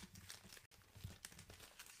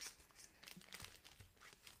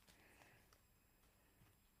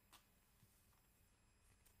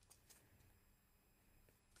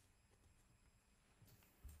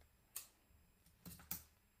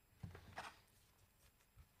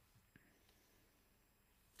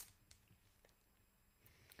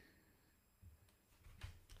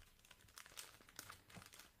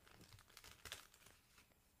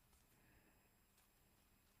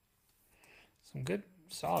 Some good,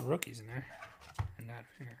 solid rookies in there. In that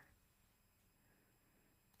hanger.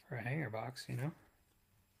 For a hanger box, you know.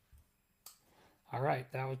 All right,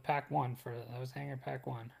 that was pack one. That was hanger pack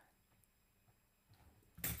one.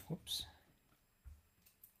 Whoops.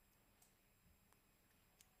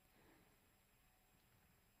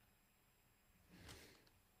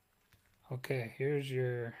 Okay, here's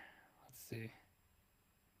your. Let's see.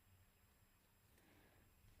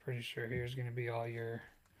 Pretty sure here's going to be all your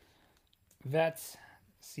vets.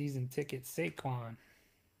 Season ticket Saquon.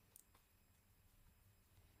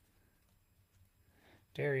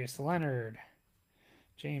 Darius Leonard.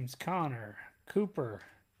 James Conner. Cooper.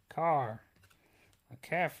 Carr.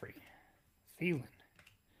 McCaffrey. Thielen.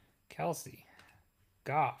 Kelsey.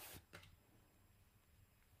 Goff.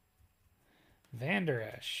 Van Der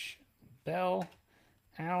Esch. Bell.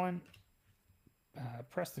 Allen.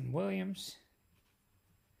 Preston Williams.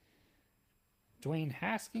 Dwayne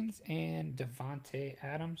Haskins and Devontae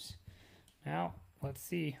Adams. Now, let's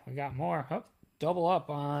see. We got more. Oh, double up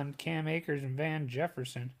on Cam Akers and Van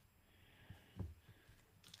Jefferson.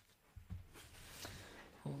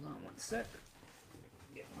 Hold on one sec.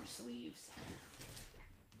 Get more sleeves.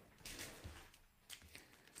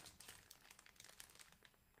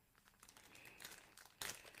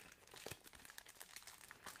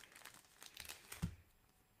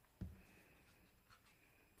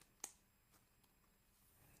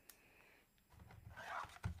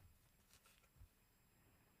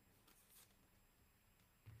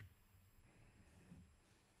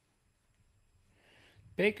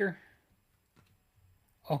 Baker.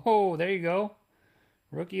 Oh, there you go.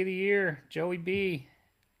 Rookie of the Year, Joey B.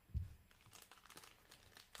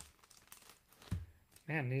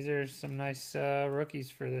 Man, these are some nice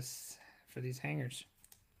rookies for these hangers.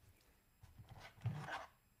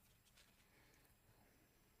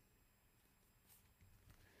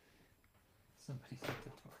 Somebody's at the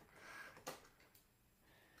door.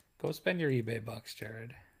 Go spend your eBay bucks,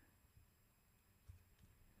 Jared.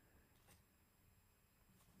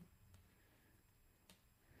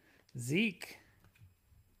 Zeke.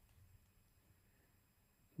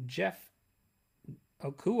 Jeff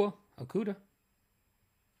Okuda.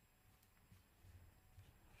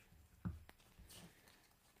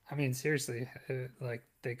 I mean, seriously, like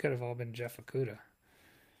they could have all been Jeff Okuda.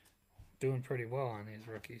 Doing pretty well on these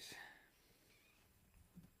rookies.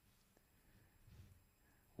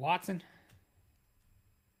 Watson.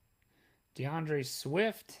 DeAndre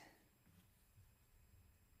Swift.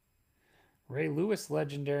 Ray Lewis,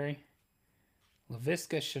 Legendary.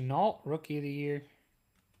 Laviska Shenault, Rookie of the Year.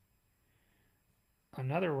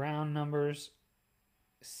 Another round numbers.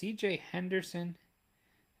 CJ Henderson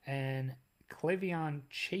and Clevion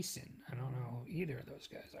Chasen. I don't know who either of those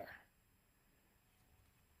guys are.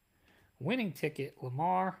 Winning ticket,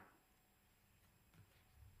 Lamar.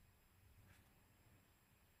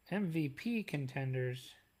 MVP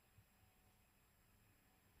contenders.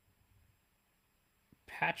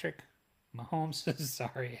 Patrick Mahomes.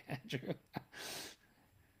 Sorry, Andrew.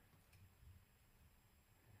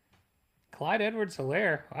 Clyde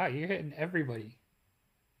Edwards-Helaire. Wow, you're hitting everybody.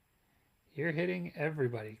 You're hitting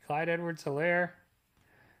everybody. Clyde Edwards-Helaire,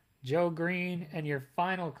 Joe Green, and your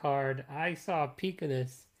final card. I saw a peek of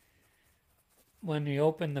this when we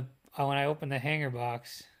opened when I opened the hanger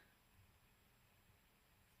box.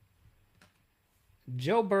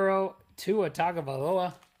 Joe Burrow, Tua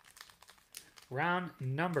Tagovailoa. Round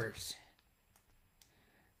numbers.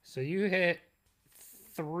 So you hit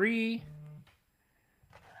 3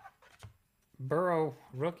 Burrow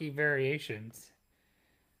rookie variations,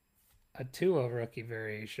 a Tua rookie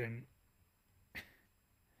variation,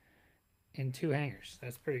 in 2 hangers.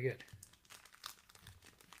 That's pretty good.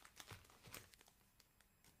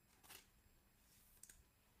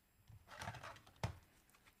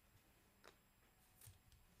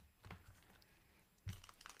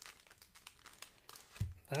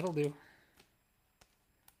 That'll do.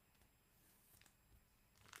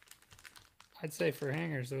 I'd say for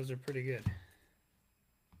hangers, those are pretty good.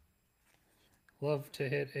 Love to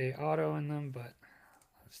hit a auto in them, but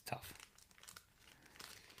it's tough.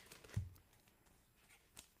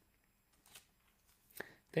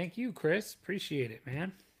 Thank you, Chris. Appreciate it,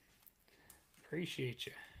 man. Appreciate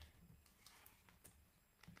you.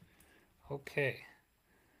 Okay.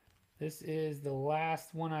 This is the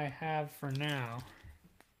last one I have for now.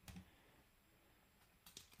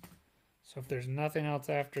 So if there's nothing else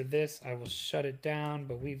after this, I will shut it down.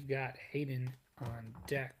 But we've got Hayden on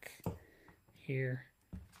deck here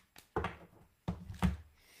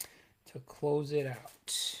to close it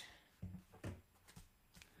out.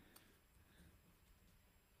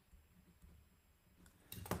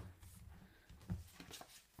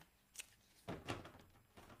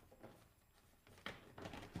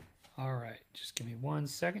 All right, just give me 1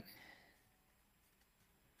 second.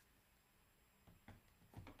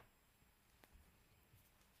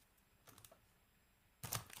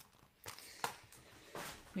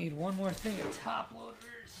 Need one more thing of top loaders.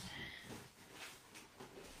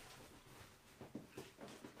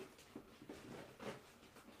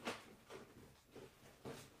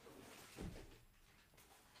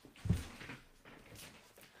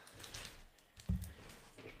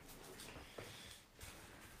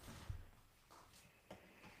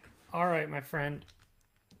 All right, my friend,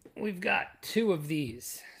 we've got 2 of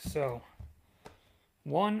these. So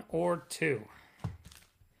 1 or 2,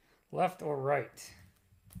 left or right.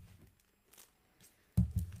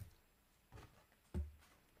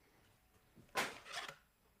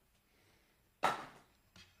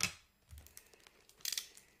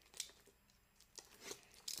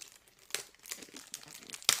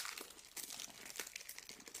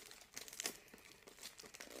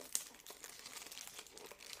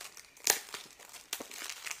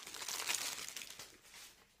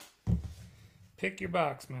 Pick your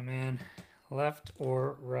box, my man. Left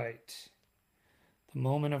or right. The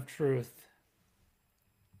moment of truth.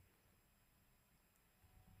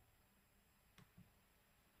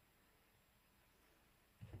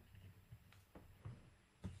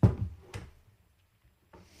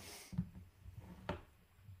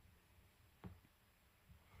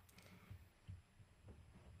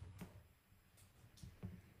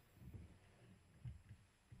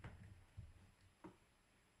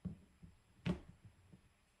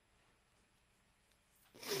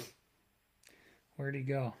 Where'd he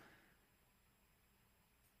go?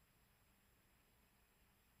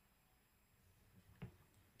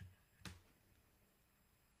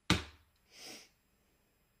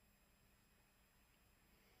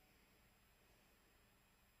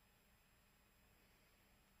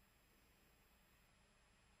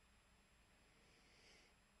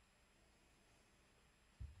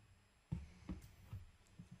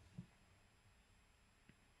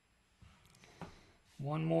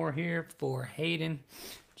 One more here for Hayden.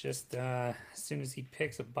 Just as soon as he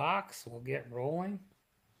picks a box, we'll get rolling.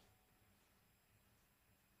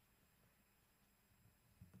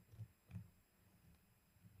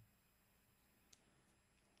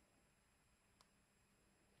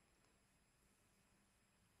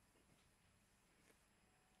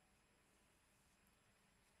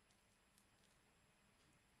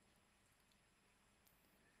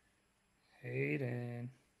 Hayden,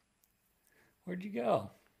 where'd you go?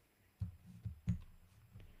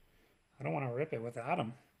 I don't want to rip it without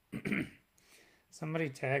him. Somebody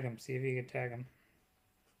tag him. See if you can tag him.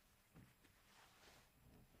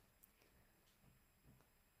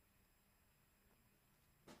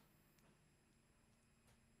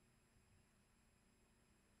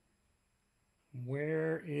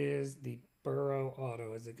 Where is the Burrow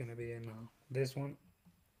auto? Is it going to be in this one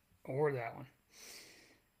or that one?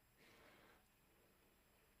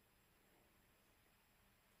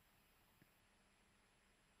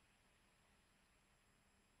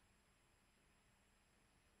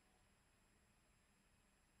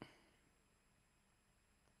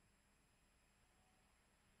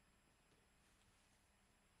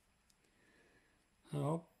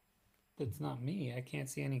 Oh, it's not me. I can't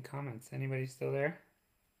see any comments. Anybody still there?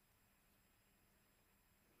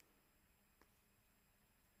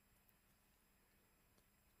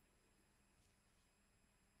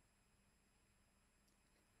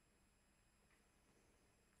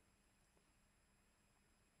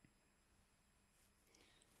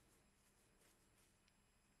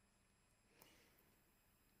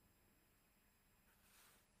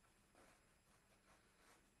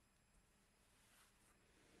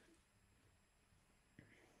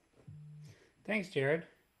 Thanks, Jared.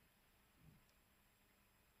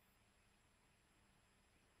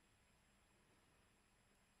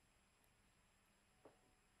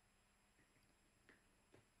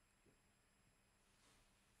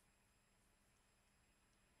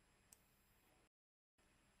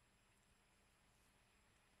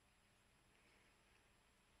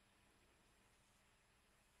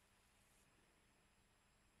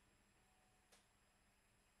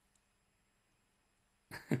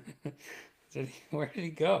 Where did he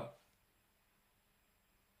go?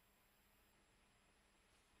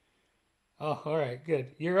 Oh, all right, good.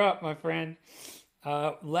 You're up, my friend.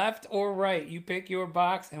 Left or right? You pick your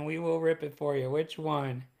box and we will rip it for you. Which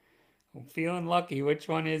one? I'm feeling lucky. Which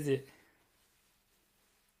one is it?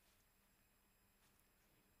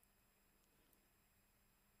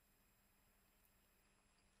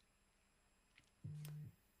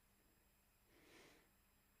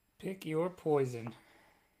 Pick your poison.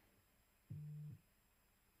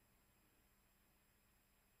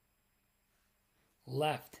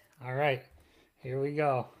 Left. All right, here we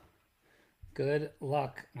go. Good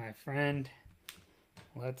luck, my friend.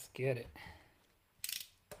 Let's get it.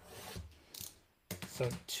 So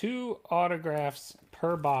 2 autographs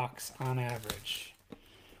per box on average.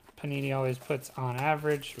 Panini always puts on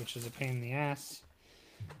average, which is a pain in the ass.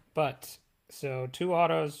 But, so 2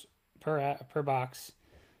 autos per box.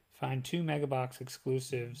 Find 2 mega box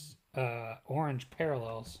exclusives, orange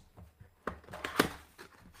parallels.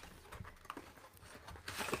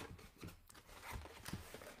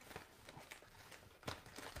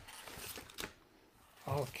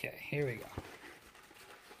 Okay, here we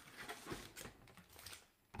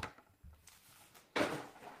go.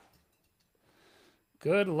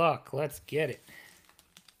 Good luck. Let's get it.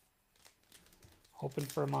 Hoping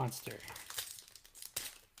for a monster.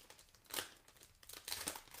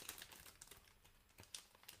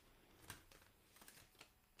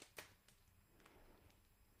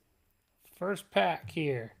 First pack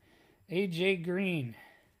here. AJ Green,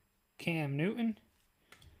 Cam Newton,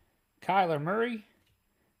 Kyler Murray,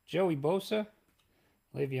 Joey Bosa,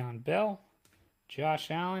 Le'Veon Bell, Josh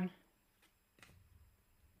Allen,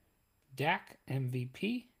 Dak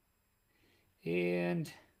MVP,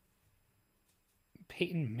 and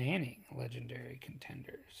Peyton Manning, legendary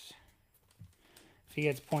contenders. If he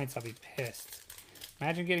gets points, I'll be pissed.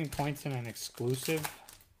 Imagine getting points in an exclusive.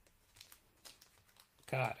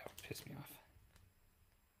 God, that would piss me off.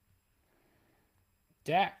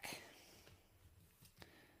 Dak,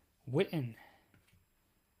 Witten,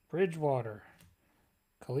 Bridgewater,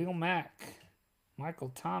 Khalil Mack,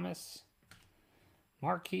 Michael Thomas,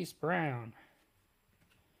 Marquise Brown.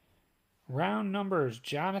 Round numbers,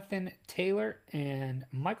 Jonathan Taylor and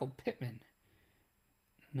Michael Pittman.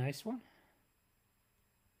 Nice one.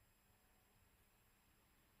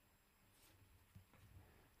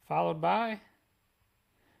 Followed by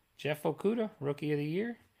Jeff Okuda, Rookie of the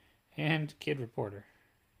Year, and Kid Reporter.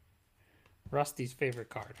 Rusty's favorite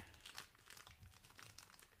card.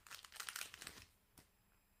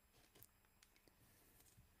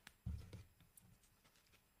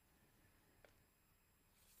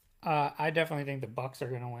 I definitely think the Bucks are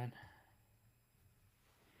going to win.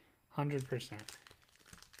 100%.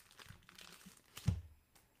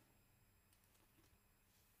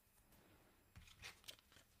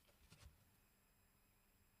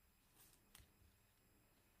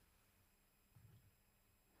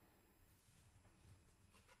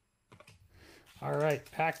 All right,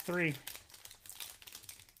 pack 3.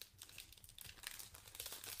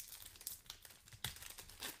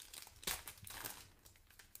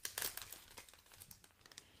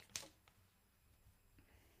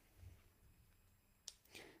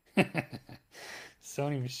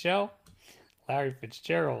 Sony Michel, Larry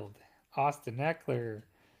Fitzgerald, Austin Eckler,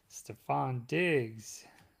 Stephon Diggs,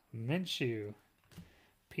 Minshew,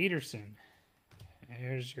 Peterson.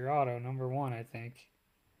 Here's your auto, number 1, I think.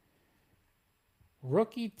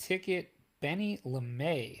 Rookie ticket, Benny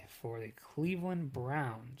LeMay for the Cleveland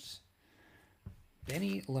Browns.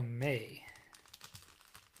 Benny LeMay.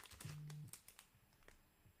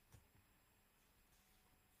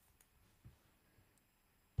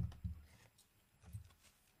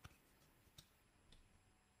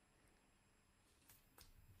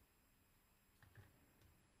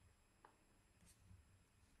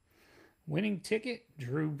 Winning ticket,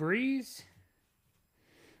 Drew Brees.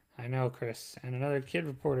 I know, Chris. And another Kid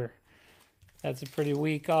Reporter. That's a pretty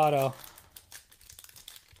weak auto.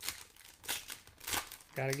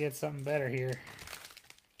 Got to get something better here.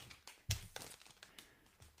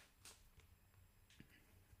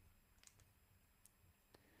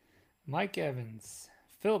 Mike Evans,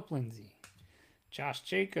 Phillip Lindsay, Josh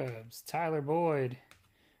Jacobs, Tyler Boyd,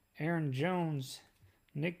 Aaron Jones,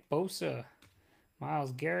 Nick Bosa,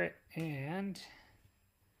 Myles Garrett, and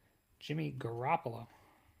Jimmy Garoppolo.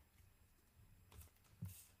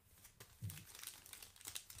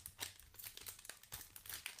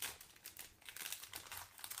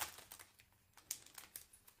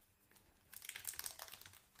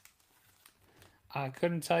 I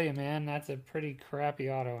couldn't tell you, man. That's a pretty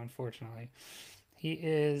crappy auto, unfortunately. He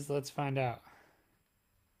is, let's find out.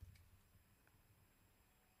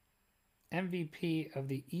 MVP of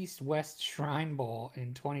the East-West Shrine Bowl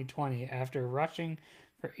in 2020 after rushing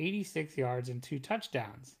for 86 yards and 2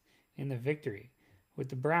 touchdowns in the victory. With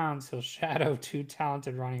the Browns, he'll shadow 2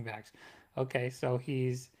 talented running backs. Okay, so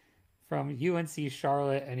he's from UNC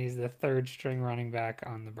Charlotte, and he's the 3rd string running back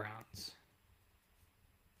on the Browns.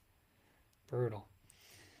 Brutal.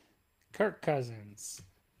 Kirk Cousins,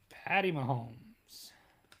 Patty Mahomes,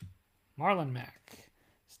 Marlon Mack,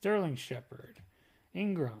 Sterling Shepard,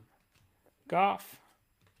 Ingram, Goff,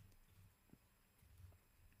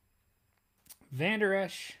 Van Der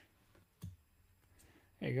Esch.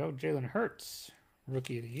 There you go. Jalen Hurts,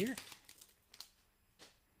 Rookie of the Year.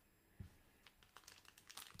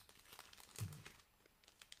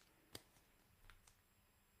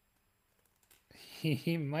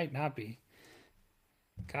 He might not be.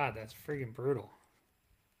 God, that's freaking brutal.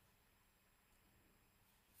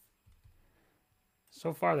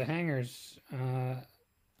 So far, the hangers, a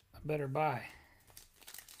better buy.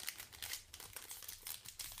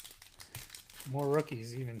 More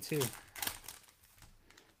rookies, even, too.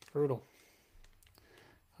 Brutal.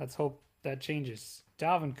 Let's hope that changes.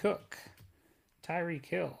 Dalvin Cook, Tyreek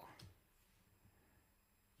Hill,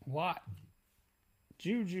 Watt,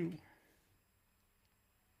 Juju,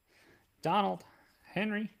 Donald,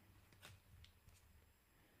 Henry,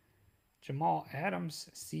 Jamal Adams,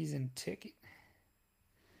 season ticket,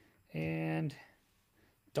 and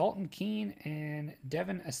Dalton Keene and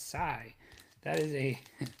Devin Asai. That is a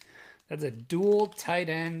that's a dual tight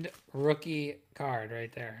end rookie card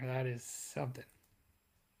right there. That is something.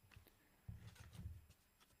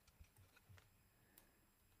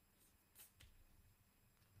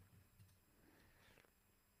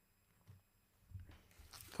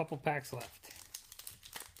 Couple packs left.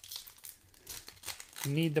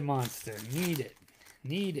 Need the monster. Need it.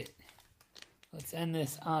 Need it. Let's end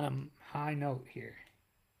this on a high note here.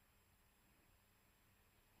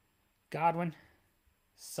 Godwin,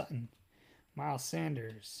 Sutton, Miles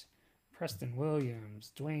Sanders, Preston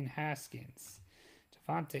Williams, Dwayne Haskins,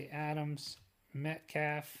 Devontae Adams,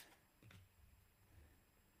 Metcalf.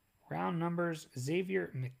 Round numbers,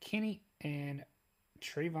 Xavier McKinney and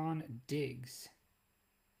Trayvon Diggs.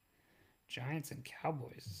 Giants and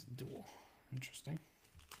Cowboys duel. Interesting.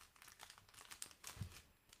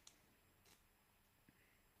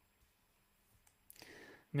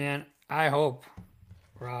 Man, I hope,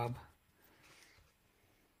 Rob,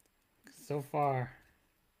 so far,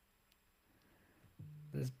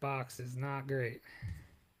 this box is not great.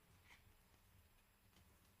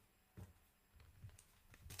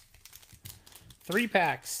 Three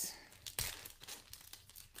packs.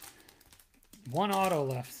 One auto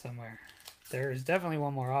left somewhere. There is definitely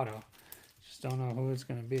one more auto. Just don't know who it's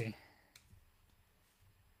going to be.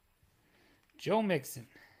 Joe Mixon,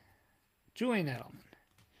 Julian Edelman,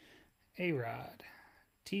 A-Rod,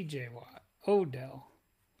 TJ Watt, Odell,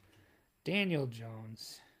 Daniel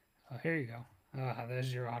Jones. Oh, here you go. Ah,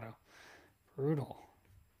 there's your auto. Brutal.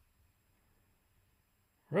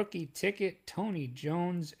 Rookie ticket, Tony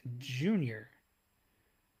Jones Jr.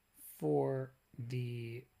 for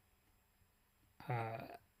the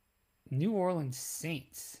New Orleans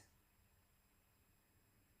Saints.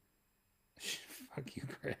 Fuck you,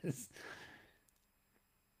 Chris.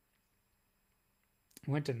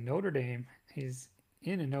 Went to Notre Dame. He's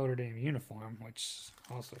in a Notre Dame uniform, which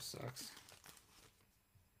also sucks.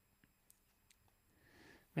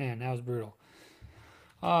 Man, that was brutal.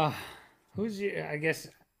 Who's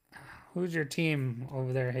your team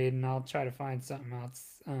over there, Hayden? I'll try to find something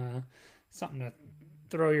else, something to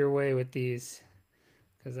throw your way with these,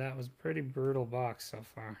 because that was a pretty brutal box so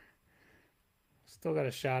far. Still got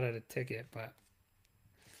a shot at a ticket, but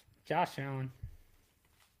Josh Allen.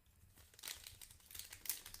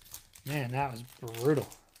 Man, that was brutal.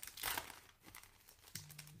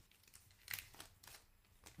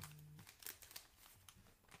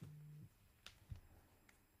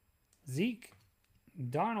 Zeke,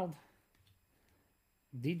 Donald,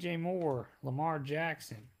 DJ Moore, Lamar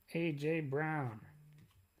Jackson, AJ Brown.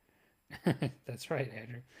 That's right,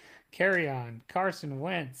 Andrew. Carry on. Carson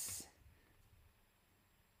Wentz.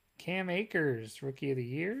 Cam Akers, Rookie of the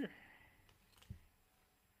Year.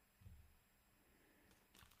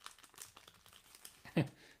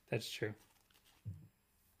 That's true.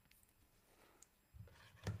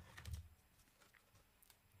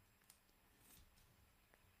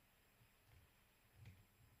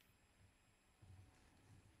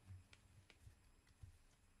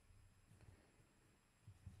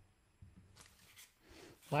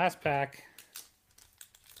 Last pack.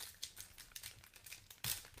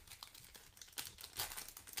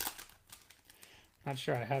 Not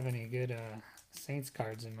sure I have any good Saints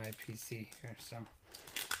cards in my PC here, so I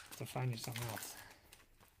have to find you something else.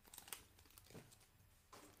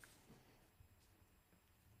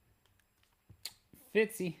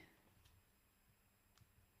 Fitzy.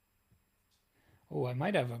 Oh, I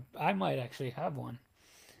might actually have one.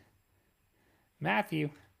 Matthew,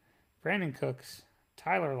 Brandon Cooks,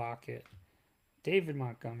 Tyler Lockett, David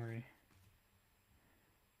Montgomery,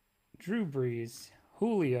 Drew Brees,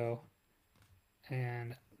 Julio,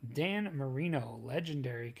 and Dan Marino,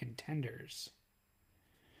 legendary contenders.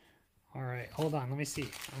 All right, hold on. Let me see.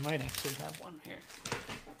 I might actually have one here.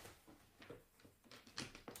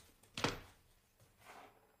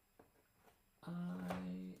 I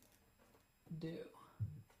do.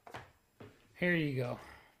 Here you go.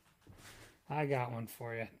 I got one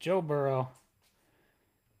for you. Joe Burrow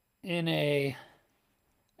in a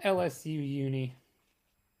LSU uni.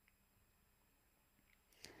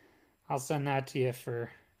 I'll send that to you for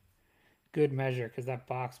good measure because that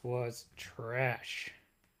box was trash.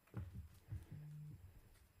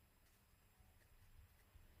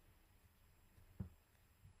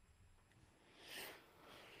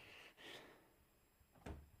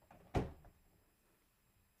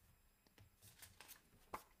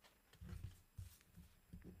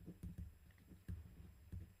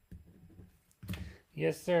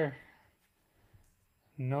 Yes, sir.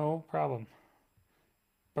 No problem.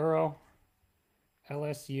 Burrow,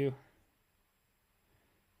 LSU.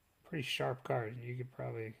 Pretty sharp card. You could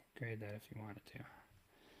probably grade that if you wanted to.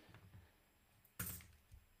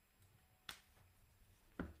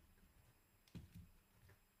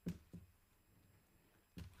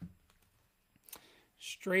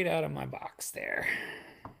 Straight out of my box there.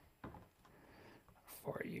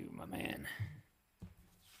 For you, my man.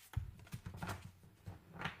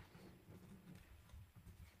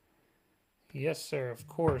 Yes, sir. Of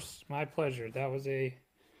course. My pleasure. That was a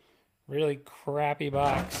really crappy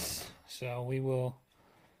box. So we will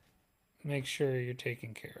make sure you're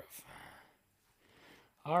taken care of.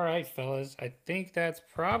 All right, fellas. I think that's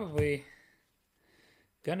probably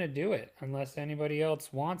gonna do it. Unless anybody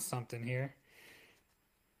else wants something here.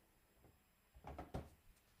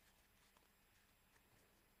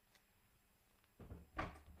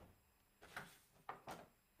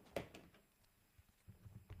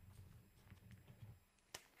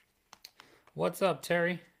 What's up,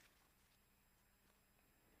 Terry?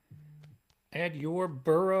 Add your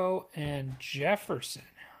Burrow and Jefferson.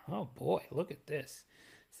 Oh boy, look at this.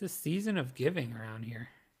 It's the season of giving around here.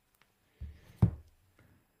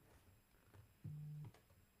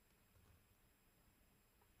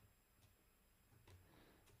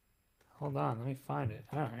 Hold on, let me find it.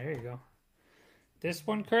 Oh, here you go. This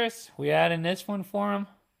one, Chris, we add in this one for him.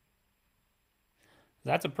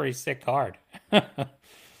 That's a pretty sick card.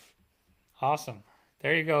 Awesome.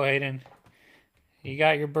 There you go, Hayden. You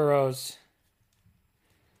got your Burrows.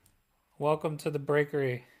 Welcome to the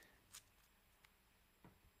Breakery.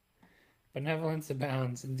 Benevolence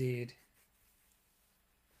abounds, indeed.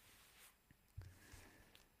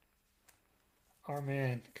 Our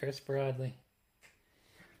man, Chris Bradley.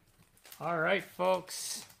 All right,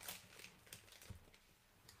 folks.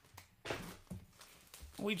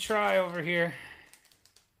 We try over here.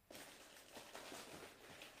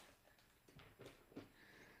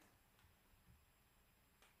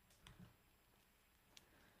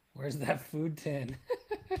 Where's that food tin?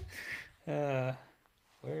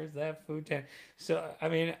 Where's that food tin? So, I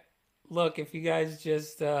mean, look, if you guys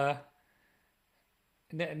just...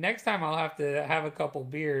 next time I'll have to have a couple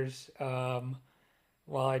beers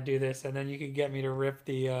while I do this, and then you can get me to rip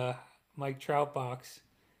the Mike Trout box.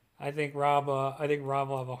 I think Rob will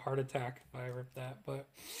have a heart attack if I rip that. But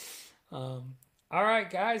all right,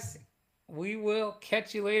 guys, we will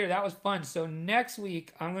catch you later. That was fun. So next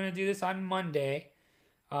week I'm gonna do this on Monday.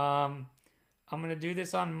 I'm gonna do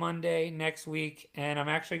this on Monday next week, and I'm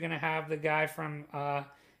actually gonna have the guy from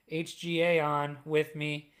HGA on with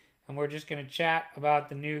me, and we're just gonna chat about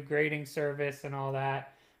the new grading service and all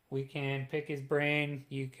that. We can pick his brain.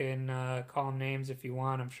 You can call him names if you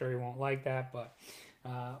want. I'm sure he won't like that, but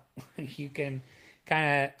you can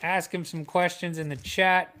kind of ask him some questions in the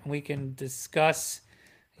chat. We can discuss,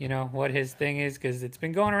 you know, what his thing is, because it's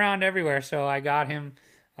been going around everywhere. So I got him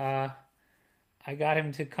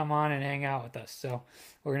to come on and hang out with us. So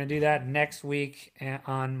we're gonna do that next week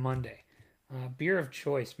on Monday. Beer of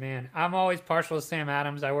choice, man. I'm always partial to Sam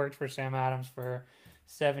Adams. I worked for Sam Adams for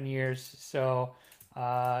 7 years, so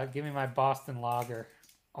give me my Boston Lager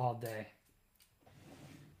all day.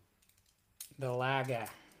 The Lager.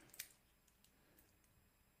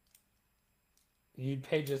 You'd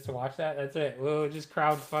pay just to watch that? That's it. We'll just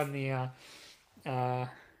crowdfund the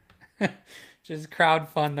just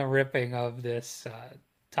crowdfund the ripping of this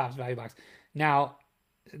Topps Value Box. Now,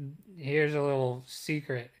 here's a little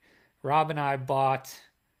secret. Rob and I bought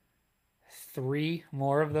 3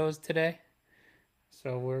 more of those today.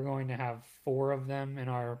 So we're going to have 4 of them in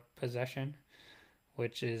our possession,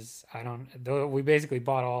 which is, I don't, we basically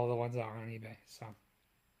bought all the ones that are on eBay. So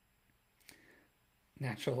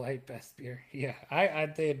Natural Light best beer. Yeah, I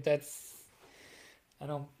think that's,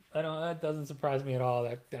 that doesn't surprise me at all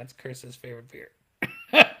that that's Chris's favorite beer.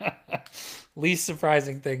 Least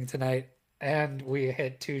surprising thing tonight. And we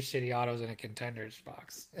hit 2 shitty autos in a contenders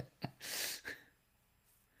box.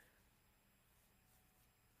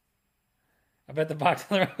 I bet the box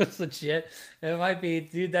on the road was legit. It might be,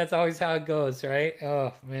 dude. That's always how it goes, right?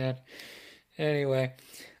 Oh man. Anyway,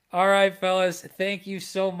 all right, fellas. Thank you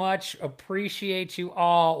so much. Appreciate you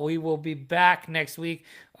all. We will be back next week.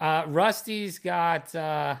 Rusty's got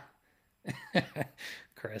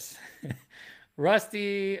Chris.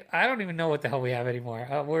 Rusty, I don't even know what the hell we have anymore.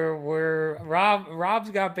 We're Rob's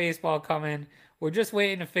got baseball coming. We're just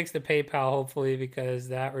waiting to fix the PayPal, hopefully, because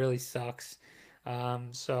that really sucks.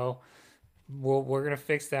 So we're gonna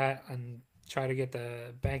fix that and try to get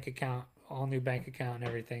the bank account, all new bank account and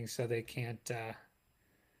everything, so they can't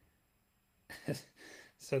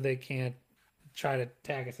so they can't try to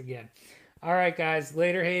tag us again. All right, guys.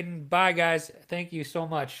 Later, Hayden. Bye, guys. Thank you so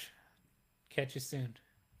much. Catch you soon.